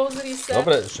 Mináčko, pozri sa.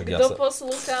 Dobre, však ja sa... Kto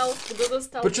poslúchal, kto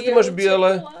dostal prečo ty máš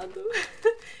biele? Čokoládu?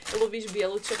 Ľubíš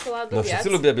bielu čokoládu no, viac? No všetci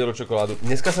ľubia bielu čokoládu.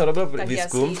 Dneska som robil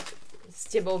výskum. Tak ja si s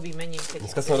tebou vymením, keď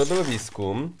dneska som robil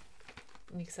výskum.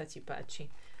 Nech sa ti páči.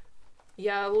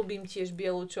 Ja ľúbim tiež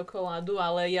bielu čokoládu,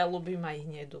 ale ja ľúbim aj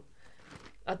hnedu.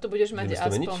 A to budeš mať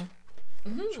aspoň...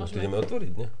 Čo to ideme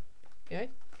otvoriť, ne? Jaj?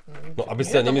 No, aby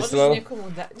si ja nemyslel... To môžeš niekomu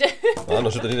dať. Áno,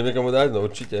 že to idem niekomu dať, no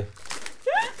určite.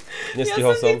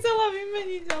 Nestihol som. Ja som chcela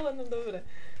vymeniť, ale no dobre.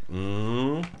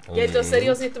 Ja to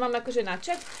seriózne to mám akože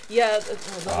načať?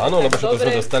 Áno, lebo čo to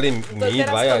sme dostali my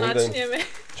dvaja. To načneme.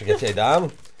 Čak ja ti aj dám.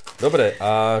 Dobre,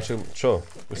 a čo?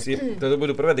 Už si, to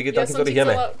budú prvé digitálky, ktorých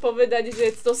jeme. Ja som ti chcela povedať, že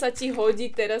to sa ti hodí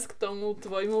teraz k tomu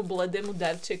tvojmu bledému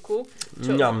darčeku.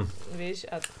 Čo, vieš,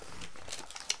 a...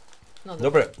 No,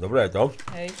 dobre je to.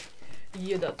 Hej.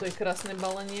 Jeda, to je krásne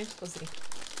balenie. Pozri.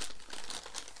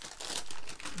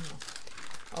 No.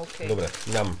 OK. Dobre,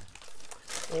 ňam.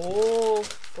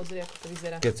 Pozri, ako to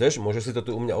vyzerá. Keď chceš, môžeš si to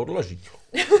tu u mňa odložiť.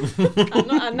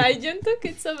 Áno, a nájdem to,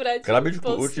 keď sa vrátim.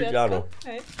 Krabičku určite áno.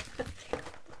 Hej.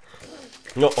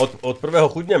 No, od prvého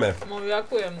chudneme. No,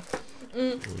 ďakujem.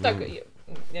 Tak,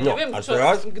 ja neviem,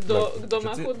 kto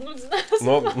má chudnúť z nás.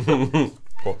 No,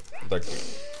 tak,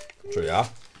 čo ja?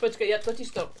 Počkaj, ja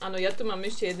totižto, áno, ja tu mám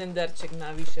ešte jeden darček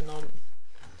navyše, no.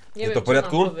 Neviem, je to v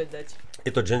poriadku? Čo mám povedať.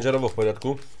 Je to gingerovo v poriadku?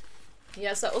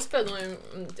 Ja sa ospravedlňujem,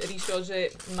 Ríšo, že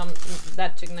mám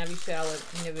darček navyše, ale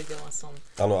nevedela som.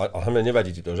 Áno, a hlavne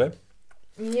nevadí ti to, že?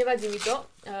 Nevadí mi to,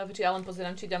 ja len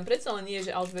pozerám, či tam predsa len nie, že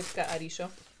Alžbetka a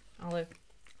Ríšo. Ale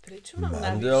prečo mám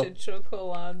navyše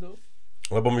čokoládu?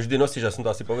 Lebo mi vždy nosíš, ja som to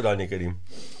asi povedal niekedy.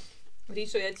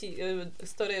 Ríšo, ja ti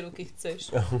z ktorej ruky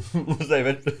chceš? Z tej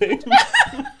väčšej.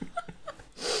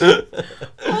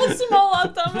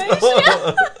 Osmola tam ešte.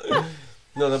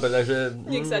 No dobre, takže...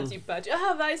 Nech sa ti páči.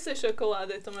 Aha, vajse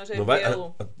šokoláde, to máš aj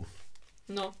bielu.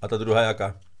 No. A tá druhá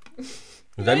jaká?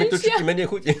 Daj mi tu číti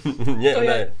menej chuti. Nie,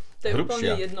 ne. To je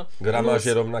úplne jedno. Gramáž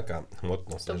je rovnaká.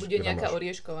 Hmotnosť. To bude nejaká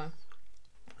oriešková.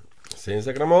 70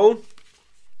 gramov.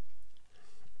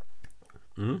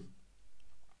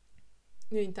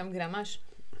 Nie je tam gramáž?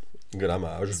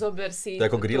 Gramáž. Zober si to je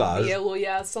ako griláž. Bielu,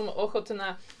 ja som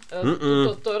ochotná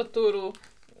túto tortúru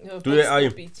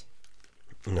podstúpiť.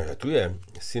 Tu je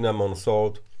cinnamon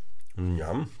salt.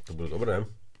 Ňam, to bude dobré.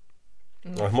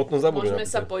 No, hmotno zabudne. Môžeme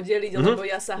sa podeliť, lebo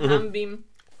ja sa hanbím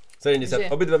 70, Že-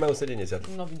 obidve majú 70.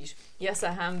 No vidíš, ja sa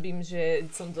hanbím, že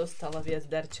som dostala viac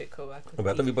darčekov ako Dobre,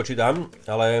 ja to ty. vypočítam,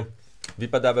 ale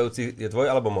vypadávajúci je tvoj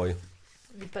alebo môj?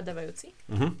 Vypadávajúci?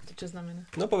 To čo znamená?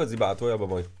 No povedz iba, a tvoj alebo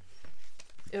môj?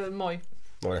 Môj.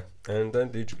 Dobre.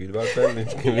 Tentičky, dva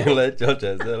tentičky, vyletel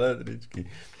čas električky.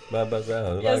 Baba sa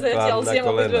ho Ja zatiaľ na zjem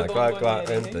kolena, obidve kvá,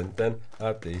 bomboniéry. ten, a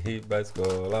ty hýbaj z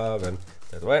kola ven.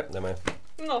 To je tvoje? Dáme.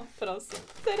 No prosím,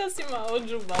 teraz si ma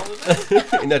odžúbal.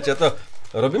 Ináč ja to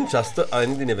robím často, ale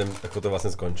nikdy neviem, ako to vlastne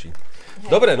skončí.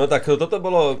 Dobre, no tak toto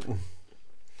bolo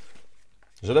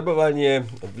žrebovanie,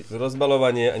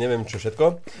 rozbalovanie a neviem čo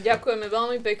všetko. Ďakujeme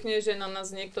veľmi pekne, že na nás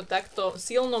niekto takto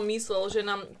silno myslel, že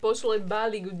nám pošle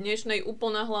balík v dnešnej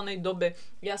uponáhlanej dobe.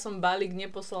 Ja som balík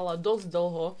neposlala dosť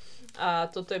dlho a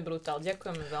toto je brutál.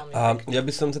 Ďakujeme veľmi A pekne. ja by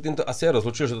som sa týmto asi aj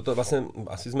rozlúčil, že toto vlastne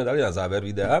asi sme dali na záver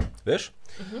videa, vieš?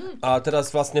 A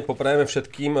teraz vlastne poprajeme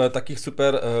všetkým takých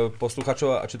super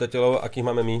posluchačov a čitateľov, akých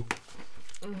máme my.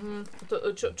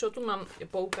 Čo tu mám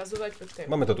poukazovať? Počkaj,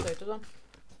 Máme to tu. je toto.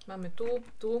 Máme tu,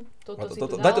 toto si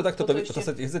tu Daj to dal, takto, toto to ešte.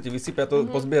 sa ti chce ti vysypať, ja to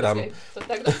pozbieram. Počkaj, to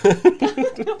tak...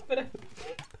 Dobre.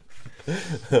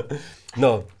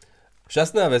 No,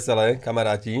 šťastné a veselé,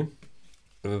 kamaráti.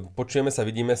 Počujeme sa,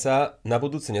 vidíme sa. Na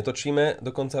budúci netočíme do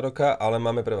konca roka, ale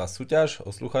máme pre vás súťaž o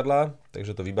sluchadlá,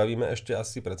 takže to vybavíme ešte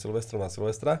asi pred Silvestrom na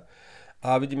Silvestra.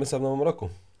 A vidíme sa v novom roku.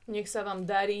 Nech sa vám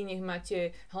darí, nech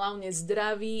máte hlavne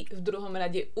zdravý, v druhom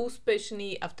rade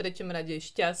úspešný a v treťom rade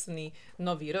šťastný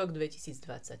nový rok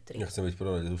 2023. Nechcem byť v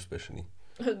prvom rade úspešný.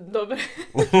 Dobre.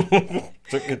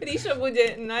 Ríšo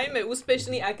bude najmä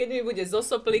úspešný a keď mi bude so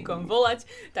soplíkom volať,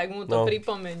 tak mu to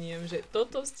pripomeniem, že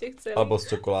toto ste chceli. Alebo s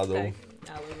čokoládou. Tak,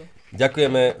 alebo.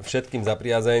 Ďakujeme všetkým za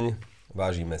priazeň,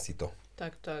 vážime si to.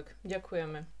 Tak,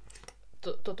 ďakujeme.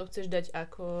 Toto chceš dať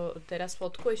ako teraz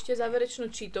fotku ešte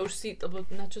záverečnú, či to už si, lebo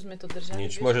na čo sme to držali?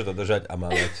 Nič, vieš? môže to držať a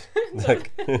mávať. Tak.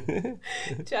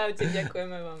 Čaute,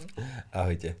 ďakujeme vám.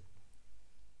 Ahojte.